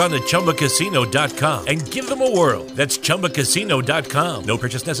 Log on to ChumbaCasino.com and give them a whirl. That's ChumbaCasino.com. No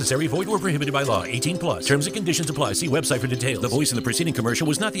purchase necessary. Void or prohibited by law. 18+. Terms and conditions apply. See website for details. The voice in the preceding commercial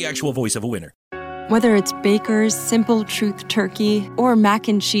was not the actual voice of a winner. Whether it's Baker's Simple Truth Turkey, or mac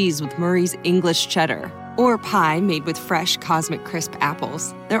and cheese with Murray's English Cheddar, or pie made with fresh Cosmic Crisp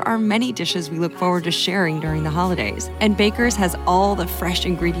apples, there are many dishes we look forward to sharing during the holidays. And Baker's has all the fresh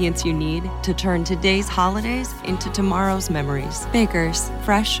ingredients you need to turn today's holidays into tomorrow's memories. Baker's,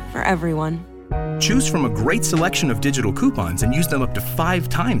 fresh for everyone. Choose from a great selection of digital coupons and use them up to 5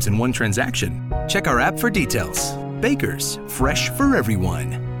 times in one transaction. Check our app for details. Baker's, fresh for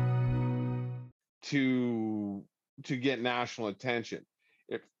everyone. To get national attention.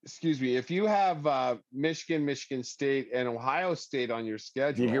 If you have Michigan State, and Ohio State on your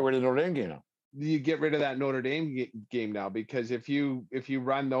schedule, you get rid of the Notre Dame game now. you get rid of that Notre Dame game now, because if you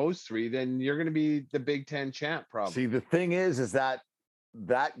run those three, then you're going to be the Big Ten champ probably. See, the thing is that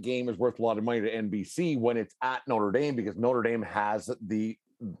game is worth a lot of money to NBC when it's at Notre Dame, because Notre Dame has the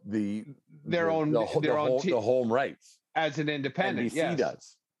home rights as an independent. NBC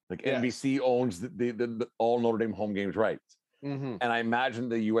does. Like NBC owns the all Notre Dame home games rights. Mm-hmm. And I imagine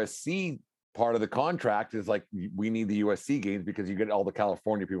the USC part of the contract is like, we need the USC games because you get all the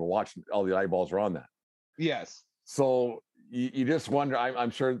California people watching, all the eyeballs are on that. Yes. So you just wonder,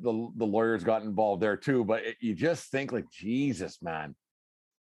 I'm sure the lawyers got involved there too, but you just think like, Jesus, man.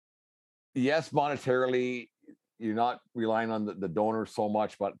 Yes, monetarily, you're not relying on the donors so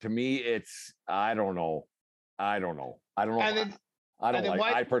much, but to me, it's, I don't know. I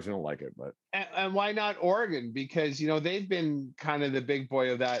personally don't like it, but and why not Oregon? Because they've been kind of the big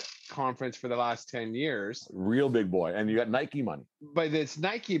boy of that conference for the last 10 years. Real big boy, and you got Nike money. But it's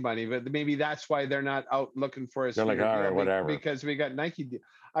Nike money, but maybe that's why they're not out looking for us. They're like, all right, whatever. Because we got Nike.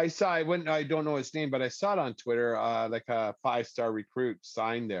 I don't know his name, but I saw it on Twitter. Like a 5-star recruit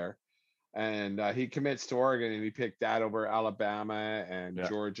signed there, and he commits to Oregon, and he picked that over Alabama and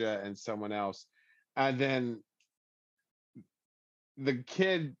Georgia and someone else, and then the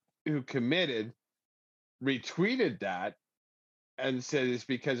kid who committed retweeted that and said it's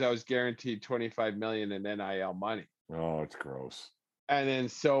because I was guaranteed $25 million in NIL money. Oh, it's gross. And then,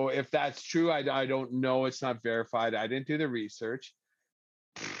 so if that's true, I don't know. It's not verified. I didn't do the research.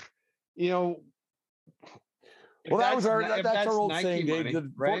 Well, that's our old Nike saying, Dave. money, The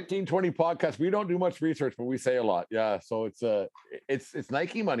 1420 podcast. We don't do much research, but we say a lot. Yeah. So it's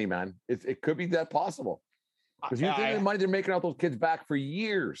Nike money, man. It could be that possible. Because you think the money they're making out those kids back for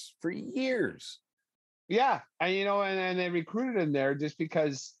years. Yeah. And, and they recruited him there just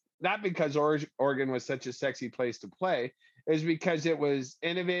because, not because Oregon was such a sexy place to play, is because it was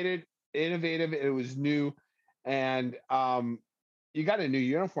innovative, it was new, and you got a new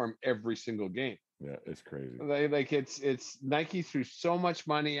uniform every single game. Yeah, it's crazy. Like it's Nike threw so much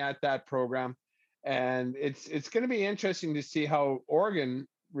money at that program, and it's going to be interesting to see how Oregon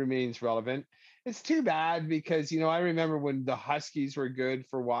remains relevant. It's too bad because, I remember when the Huskies were good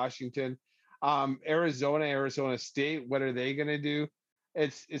for Washington, Arizona State, what are they going to do?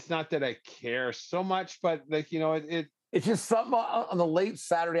 It's not that I care so much, but it's just something on the late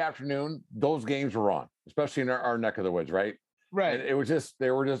Saturday afternoon. Those games were on, especially in our neck of the woods, right? Right. And it was just, they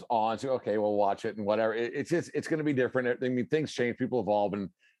were just on. So, okay, we'll watch it and whatever. It's going to be different. I mean, things change, people evolve,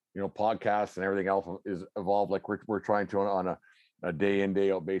 and, podcasts and everything else is evolved. Like we're trying to on a day in,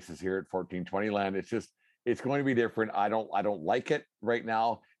 day out basis here at 1420 land. It's going to be different. I don't like it right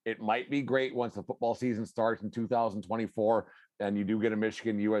now. It might be great once the football season starts in 2024 and you do get a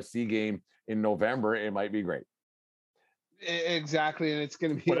Michigan USC game in November. It might be great. Exactly. And it's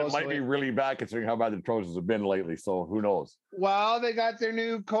going to be, but it might be really bad considering how bad the Trojans have been lately. So who knows? Well, they got their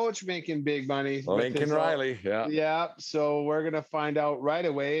new coach making big money. Lincoln Riley. Yeah. Yeah. So we're going to find out right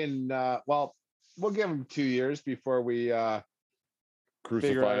away. And we'll give him 2 years before we,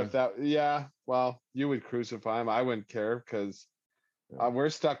 crucify him. Well, you would crucify him. I wouldn't care because we're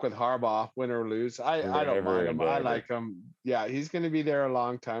stuck with Harbaugh, win or lose. I don't mind him. I like him. Yeah, he's going to be there a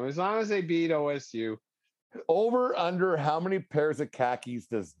long time as long as they beat OSU. Over under how many pairs of khakis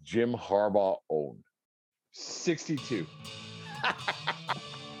does Jim Harbaugh own? 62.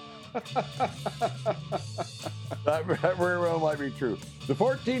 That very well might be true. The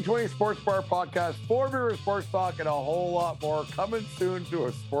 1420 Sports Bar Podcast, 4 beer sports talk, and a whole lot more coming soon to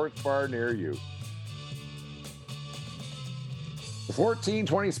a sports bar near you. The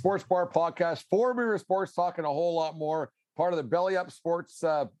 1420 Sports Bar Podcast, 4 beer sports talk, and a whole lot more. Part of the Belly Up Sports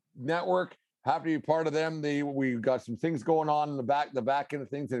Network. Happy to be part of them. We've got some things going on in the back end of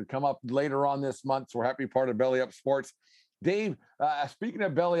things that have come up later on this month. So we're happy to be part of Belly Up Sports. Dave, speaking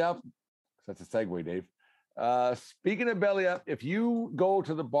of Belly Up, that's a segue, Dave. Speaking of Belly Up, if you go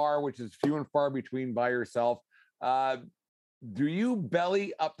to the bar, which is few and far between by yourself, do you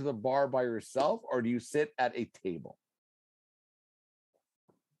belly up to the bar by yourself or do you sit at a table?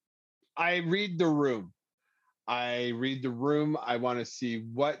 I read the room. I want to see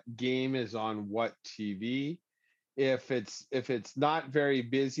what game is on what TV. If it's not very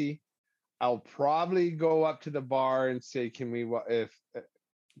busy, I'll probably go up to the bar and say, can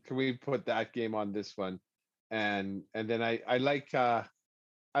we put that game on this one? And then I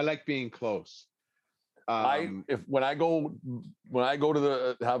like being close. When I go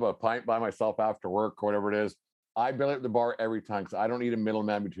to have a pint by myself after work or whatever it is, I belly up the bar every time because I don't need a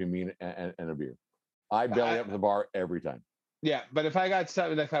middleman between me and a beer. I belly up the bar every time. Yeah, but if I got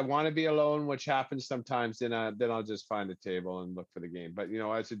something, if I want to be alone, which happens sometimes, then I'll just find a table and look for the game. But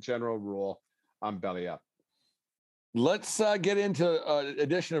as a general rule, Belly Up. Let's get into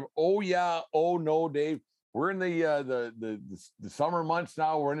edition of Oh Yeah, Oh No, Dave. We're in the summer months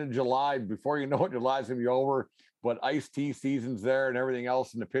now. We're in July. Before you know it, July's gonna be over. But iced tea season's there and everything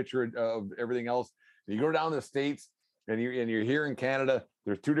else, and the picture of everything else. And you go down to the States, and you're here in Canada.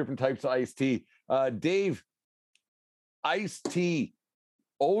 There's two different types of iced tea. Dave, iced tea.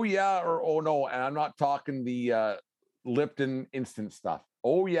 Oh yeah or oh no? And I'm not talking the Lipton instant stuff.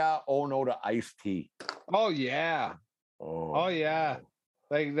 Oh yeah, oh no to iced tea. Oh yeah. Oh yeah. No.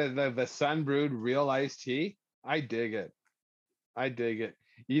 Like the sun brewed real iced tea. I dig it.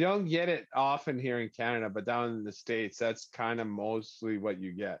 You don't get it often here in Canada, but down in the States, that's kind of mostly what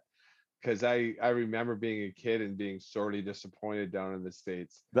you get. Because I remember being a kid and being sorely disappointed down in the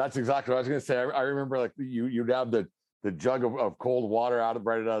States. That's exactly what I was going to say. I remember like you'd have the jug of cold water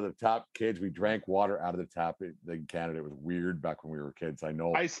right out of the tap. Kids, we drank water out of the tap in Canada. It was weird back when we were kids. I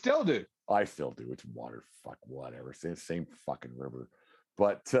know. I still do. It's water. Fuck whatever. Same fucking river.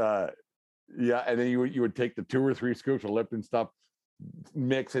 But yeah, and then you would take the 2 or 3 scoops of Lipton stuff,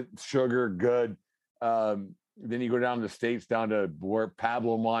 mix it, sugar, good. Then you go down to the States, down to where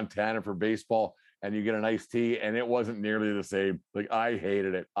Pablo, Montana for baseball, and you get an iced tea, and it wasn't nearly the same. Like I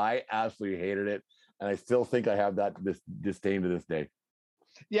hated it. I absolutely hated it. And I still think I have that disdain to this day.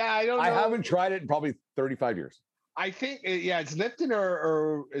 Yeah, I don't know. I haven't tried it in probably 35 years. I think, it's Lipton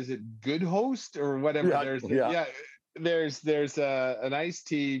or is it Good Host or whatever? Yeah, there's an iced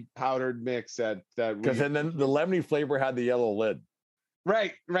tea powdered mix that because then the lemony flavor had the yellow lid.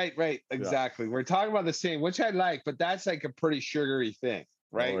 Right. Exactly. Yeah. We're talking about the same, which I like, but that's like a pretty sugary thing,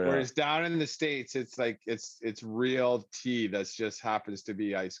 right? Oh, yeah. Whereas down in the States, it's like it's real tea that's just happens to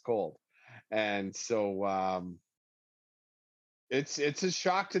be ice cold. And so it's a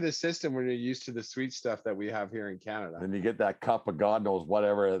shock to the system when you're used to the sweet stuff that we have here in Canada. And you get that cup of God knows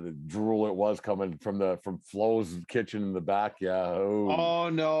whatever the drool it was coming from Flo's kitchen in the back. Yeah. Oh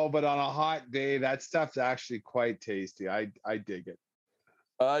no, but on a hot day, that stuff's actually quite tasty. I dig it.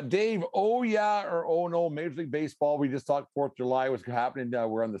 Dave, oh yeah or oh no, Major League Baseball. We just talked 4th of July was happening.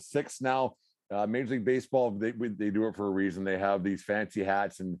 We're on the 6th now. Major League Baseball, they do it for a reason. They have these fancy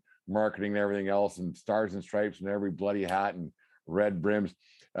hats and marketing and everything else, and stars and stripes and every bloody hat and red brims.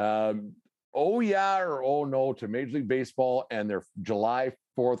 Oh yeah or oh no to Major League Baseball and their July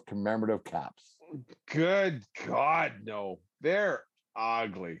 4th commemorative caps. Good God, no. They're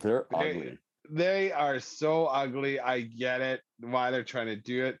ugly. They are so ugly. I get it why they're trying to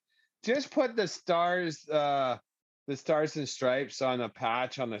do it. Just put the stars and stripes on a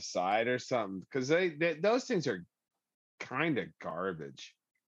patch on the side or something, because those things are kind of garbage.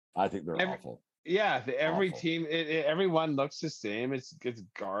 I think they're awful. Yeah, every team, everyone looks the same. It's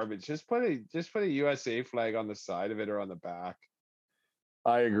garbage. Just put a USA flag on the side of it or on the back.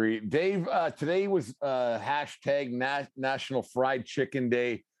 I agree, Dave. Today was hashtag National Fried Chicken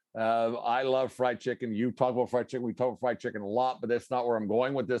Day. I love fried chicken. You talk about fried chicken. We talk about fried chicken a lot, but that's not where I'm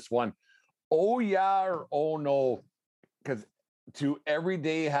going with this one. Oh yeah or oh no, because to every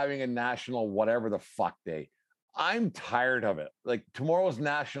day having a national whatever the fuck day, I'm tired of it. Like tomorrow's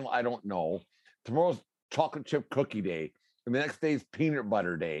national, I don't know. Tomorrow's chocolate chip cookie day, and the next day is peanut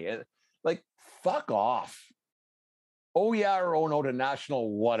butter day. Like fuck off. Oh yeah or oh no to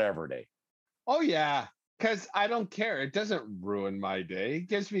national whatever day. Oh yeah. Because I don't care. It doesn't ruin my day. It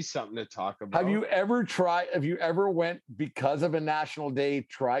gives me something to talk about. Have you ever went because of a national day,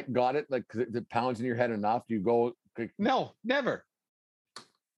 got it? Like, because it pounds in your head enough? Do you go? No, never.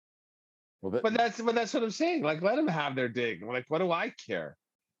 Well, but that's what I'm saying. Like, let them have their day. Like, what do I care?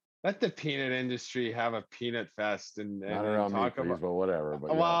 Let the peanut industry have a peanut fest and not around talk me, please, about. but whatever.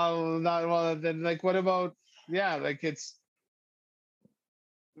 But then like, what about? Yeah, like it's.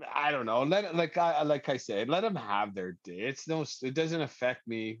 I don't know. Like I said, let them have their day. It doesn't affect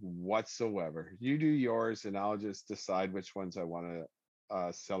me whatsoever. You do yours, and I'll just decide which ones I want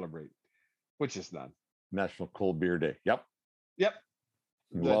to celebrate, which is none. National Cold Beer Day. Yep.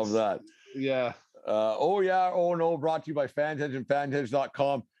 Love that. Yeah. Oh yeah. Oh no. Brought to you by FansEdge and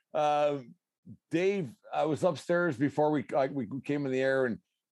FansEdge.com. Dave, I was upstairs before we came in the air and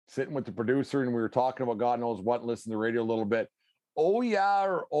sitting with the producer, and we were talking about God knows what. Listen to the radio a little bit. Oh yeah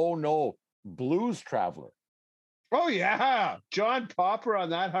or oh no, Blues Traveler. Oh yeah, John Popper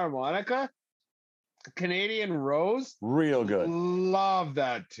on that harmonica, Canadian Rose, real good. Love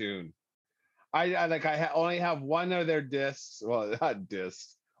that tune. I only have one of their discs. Well, not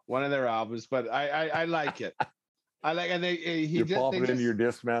discs, one of their albums, but I like it. I like, and you're popping into your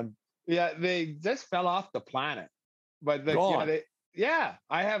disc, man. Yeah, they just fell off the planet, but I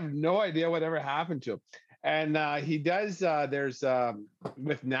have no idea whatever happened to them. And he does. There's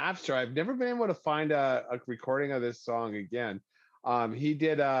with Napster. I've never been able to find a recording of this song again. He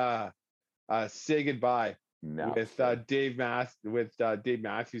did "Say Goodbye" with Dave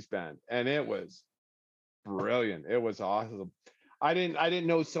Matthews Band, and it was brilliant. It was awesome. I didn't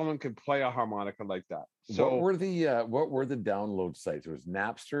know someone could play a harmonica like that. So what were the download sites? It was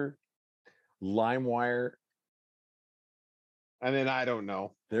Napster, LimeWire, and then I don't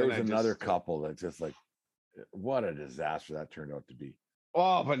know. There was another couple that just like, what a disaster that turned out to be.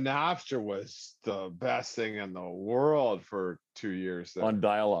 Oh, but Napster was the best thing in the world for 2 years. On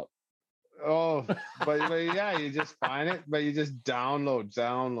dial-up. Oh, but yeah, you just find it, but you just download.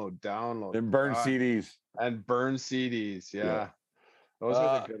 And burn CDs. And burn CDs, yeah. Those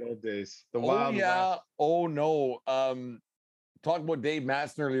are the good old days. The wild West. Oh no. Talk about Dave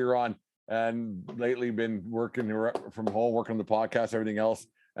Matson earlier on, and lately been working from home, working on the podcast, everything else.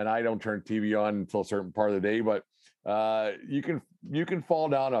 And I don't turn TV on until a certain part of the day, but you can fall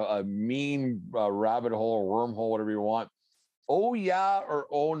down a mean rabbit hole or wormhole, whatever you want. Oh yeah, or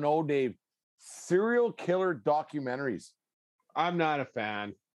oh no, Dave. Serial killer documentaries. I'm not a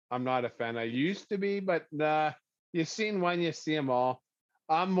fan. I used to be, but you've seen one, you see them all.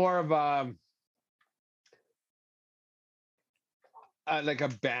 I'm more of like a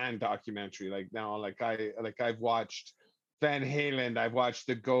band documentary. Like now, I've watched Van Halen, I've watched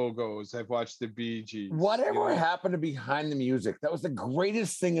the Go-Go's, I've watched the Bee Gees. Whatever happened to behind the music? That was the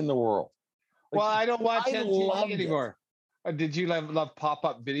greatest thing in the world. Well, I don't watch MTV anymore. Did you love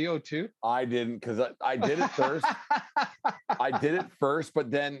pop-up video too? I didn't, because I did it first.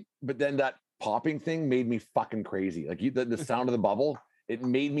 But then that popping thing made me fucking crazy. Like the sound of the bubble, it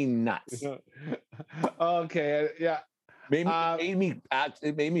made me nuts. Okay, yeah.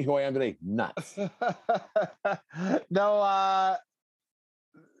 It made me who I am today. Nuts. No, I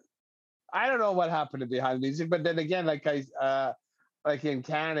don't know what happened to behind the music, but then again, like in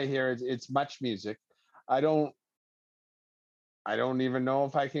Canada here, it's Much Music. I don't even know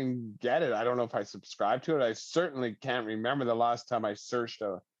if I can get it. I don't know if I subscribe to it. I certainly can't remember the last time I searched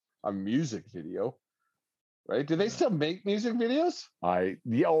a music video. Right? Do they still make music videos? Oh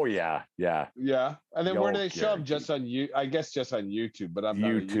yeah. And then where do they show them? Just on I guess just on YouTube, but I'm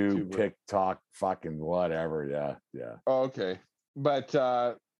not a YouTuber. TikTok, fucking whatever. Yeah. Oh, okay. But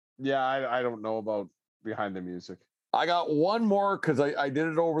I don't know about behind the music. I got one more because I did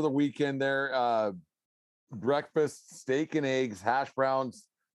it over the weekend there. Breakfast, steak and eggs, hash browns,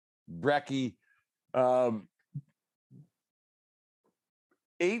 brekkie,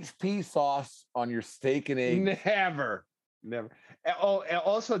 HP sauce on your steak and eggs. Never. Oh,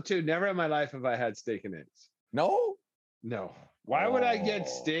 also too, never in my life have I had steak and eggs. No. Why would I get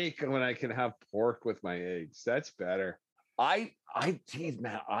steak when I can have pork with my eggs? That's better. Geez,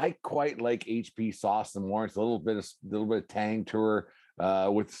 man, I quite like HP sauce and more. It's a little bit of tang to her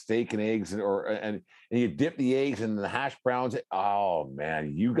with steak and eggs, and you dip the eggs in the hash browns. Oh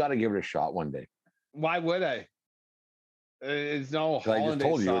man, you got to give it a shot one day. Why would I? It's no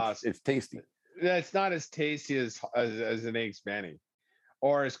hollandaise sauce. It's tasty. Yeah, it's not as tasty as an eggs Benny,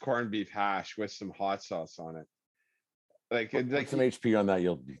 or as corned beef hash with some hot sauce on it. Like some HP on that,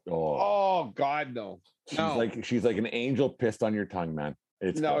 you'll be. Oh God, no. She's like an angel pissed on your tongue, man.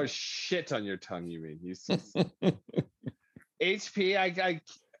 It's good. Shit on your tongue. You mean HP?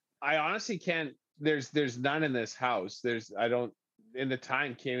 I honestly can't. There's none in this house. In the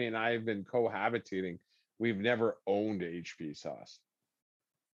time Kimmy and I have been cohabitating, we've never owned HP sauce.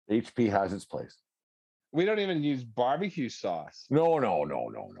 HP has its place. We don't even use barbecue sauce. No.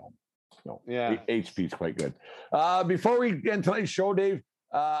 Yeah, HP is quite good. Before we get into tonight's show, Dave,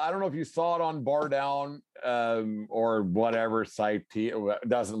 I don't know if you saw it on Bar Down or whatever site. It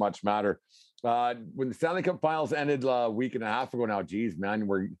doesn't much matter. When the Stanley Cup Finals ended a week and a half ago now, geez,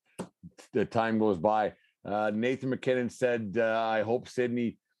 man, the time goes by. Nathan MacKinnon said, "I hope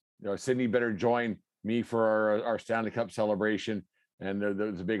Sydney better join me for our Stanley Cup celebration." And there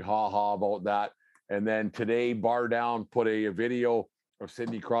was a big ha-ha about that. And then today, Bar Down put a video of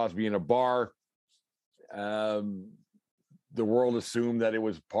Sidney Crosby in a bar. The world assumed that it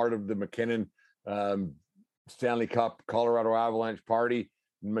was part of the MacKinnon Stanley Cup Colorado Avalanche party.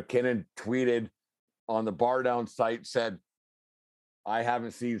 MacKinnon tweeted on the Bar Down site, said, "I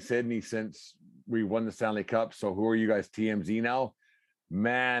haven't seen Sidney since we won the Stanley Cup. So who are you guys, TMZ now?"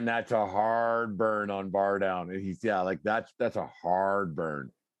 Man, that's a hard burn on Bar Down. And that's a hard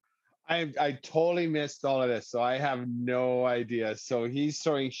burn. I totally missed all of this, so I have no idea. So he's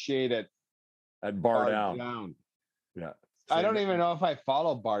throwing shade at Bar Down. Yeah. I don't even know if I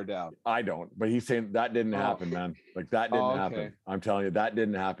follow Bar Down. I don't, but he's saying that didn't happen, man. Like that didn't happen. I'm telling you, that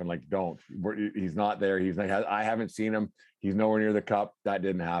didn't happen. Like, don't. He's not there. He's like, I haven't seen him. He's nowhere near the cup. That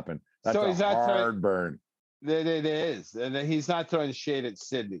didn't happen. That's a hard burn. It is, and he's not throwing shade at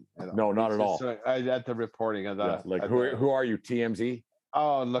Sydney. No, not at all. At the reporting of that. Yeah, like who are you, TMZ?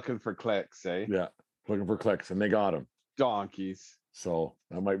 Oh, looking for clicks, eh? Yeah, looking for clicks, and they got him. Donkeys. So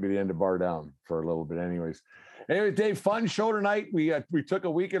that might be the end of Bar Down for a little bit, anyways. Anyway, Dave, fun show tonight. We took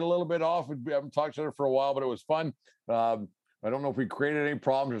a weekend a little bit off. We haven't talked to her for a while, but it was fun. I don't know if we created any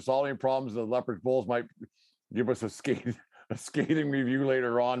problems or solved any problems. The Leopards Bulls might give us a scathing review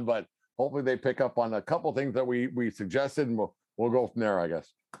later on, but hopefully they pick up on a couple things that we suggested, and we'll go from there, I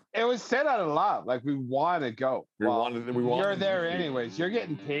guess. It was said out a lot, like we want to go. You're there anyways. You're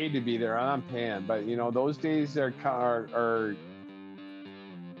getting paid to be there, and I'm paying. But those days are the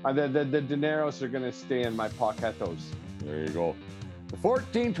dineros are going to stay in my pockettos. There you go. The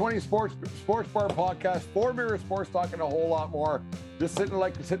 1420 Sports Bar Podcast, 4 Beer Sports Talk, and a whole lot more. Just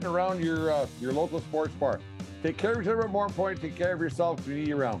sitting around your local sports bar. Take care of each other, but more important, take care of yourself because we need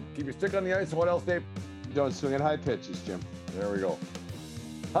you around. Keep your stick on the ice. And what else, Dave? Don't swing at high pitches, Jim. There we go.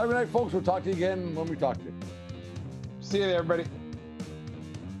 Have a good night, folks. We'll talk to you again when we talk to you. See you there, everybody.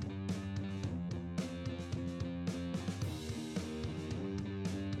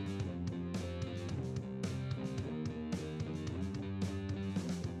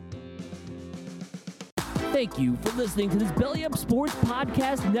 Thank you for listening to this Belly Up Sports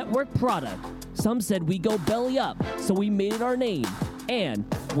Podcast Network product. Some said we go belly up, so we made it our name, and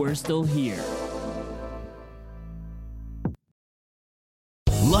we're still here.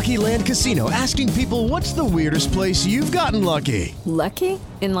 Lucky Land Casino, asking people, what's the weirdest place you've gotten lucky? Lucky?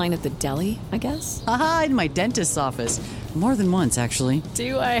 In line at the deli, I guess? Aha, in my dentist's office. More than once, actually.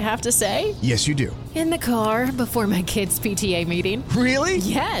 Do I have to say? Yes, you do. In the car before my kids' PTA meeting. Really?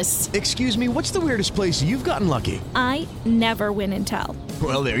 Yes. Excuse me, what's the weirdest place you've gotten lucky? I never win and tell.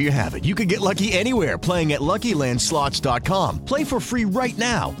 Well, there you have it. You can get lucky anywhere, playing at LuckyLandSlots.com. Play for free right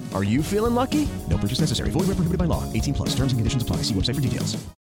now. Are you feeling lucky? No purchase necessary. Void where prohibited by law. 18+. Terms and conditions apply. See website for details.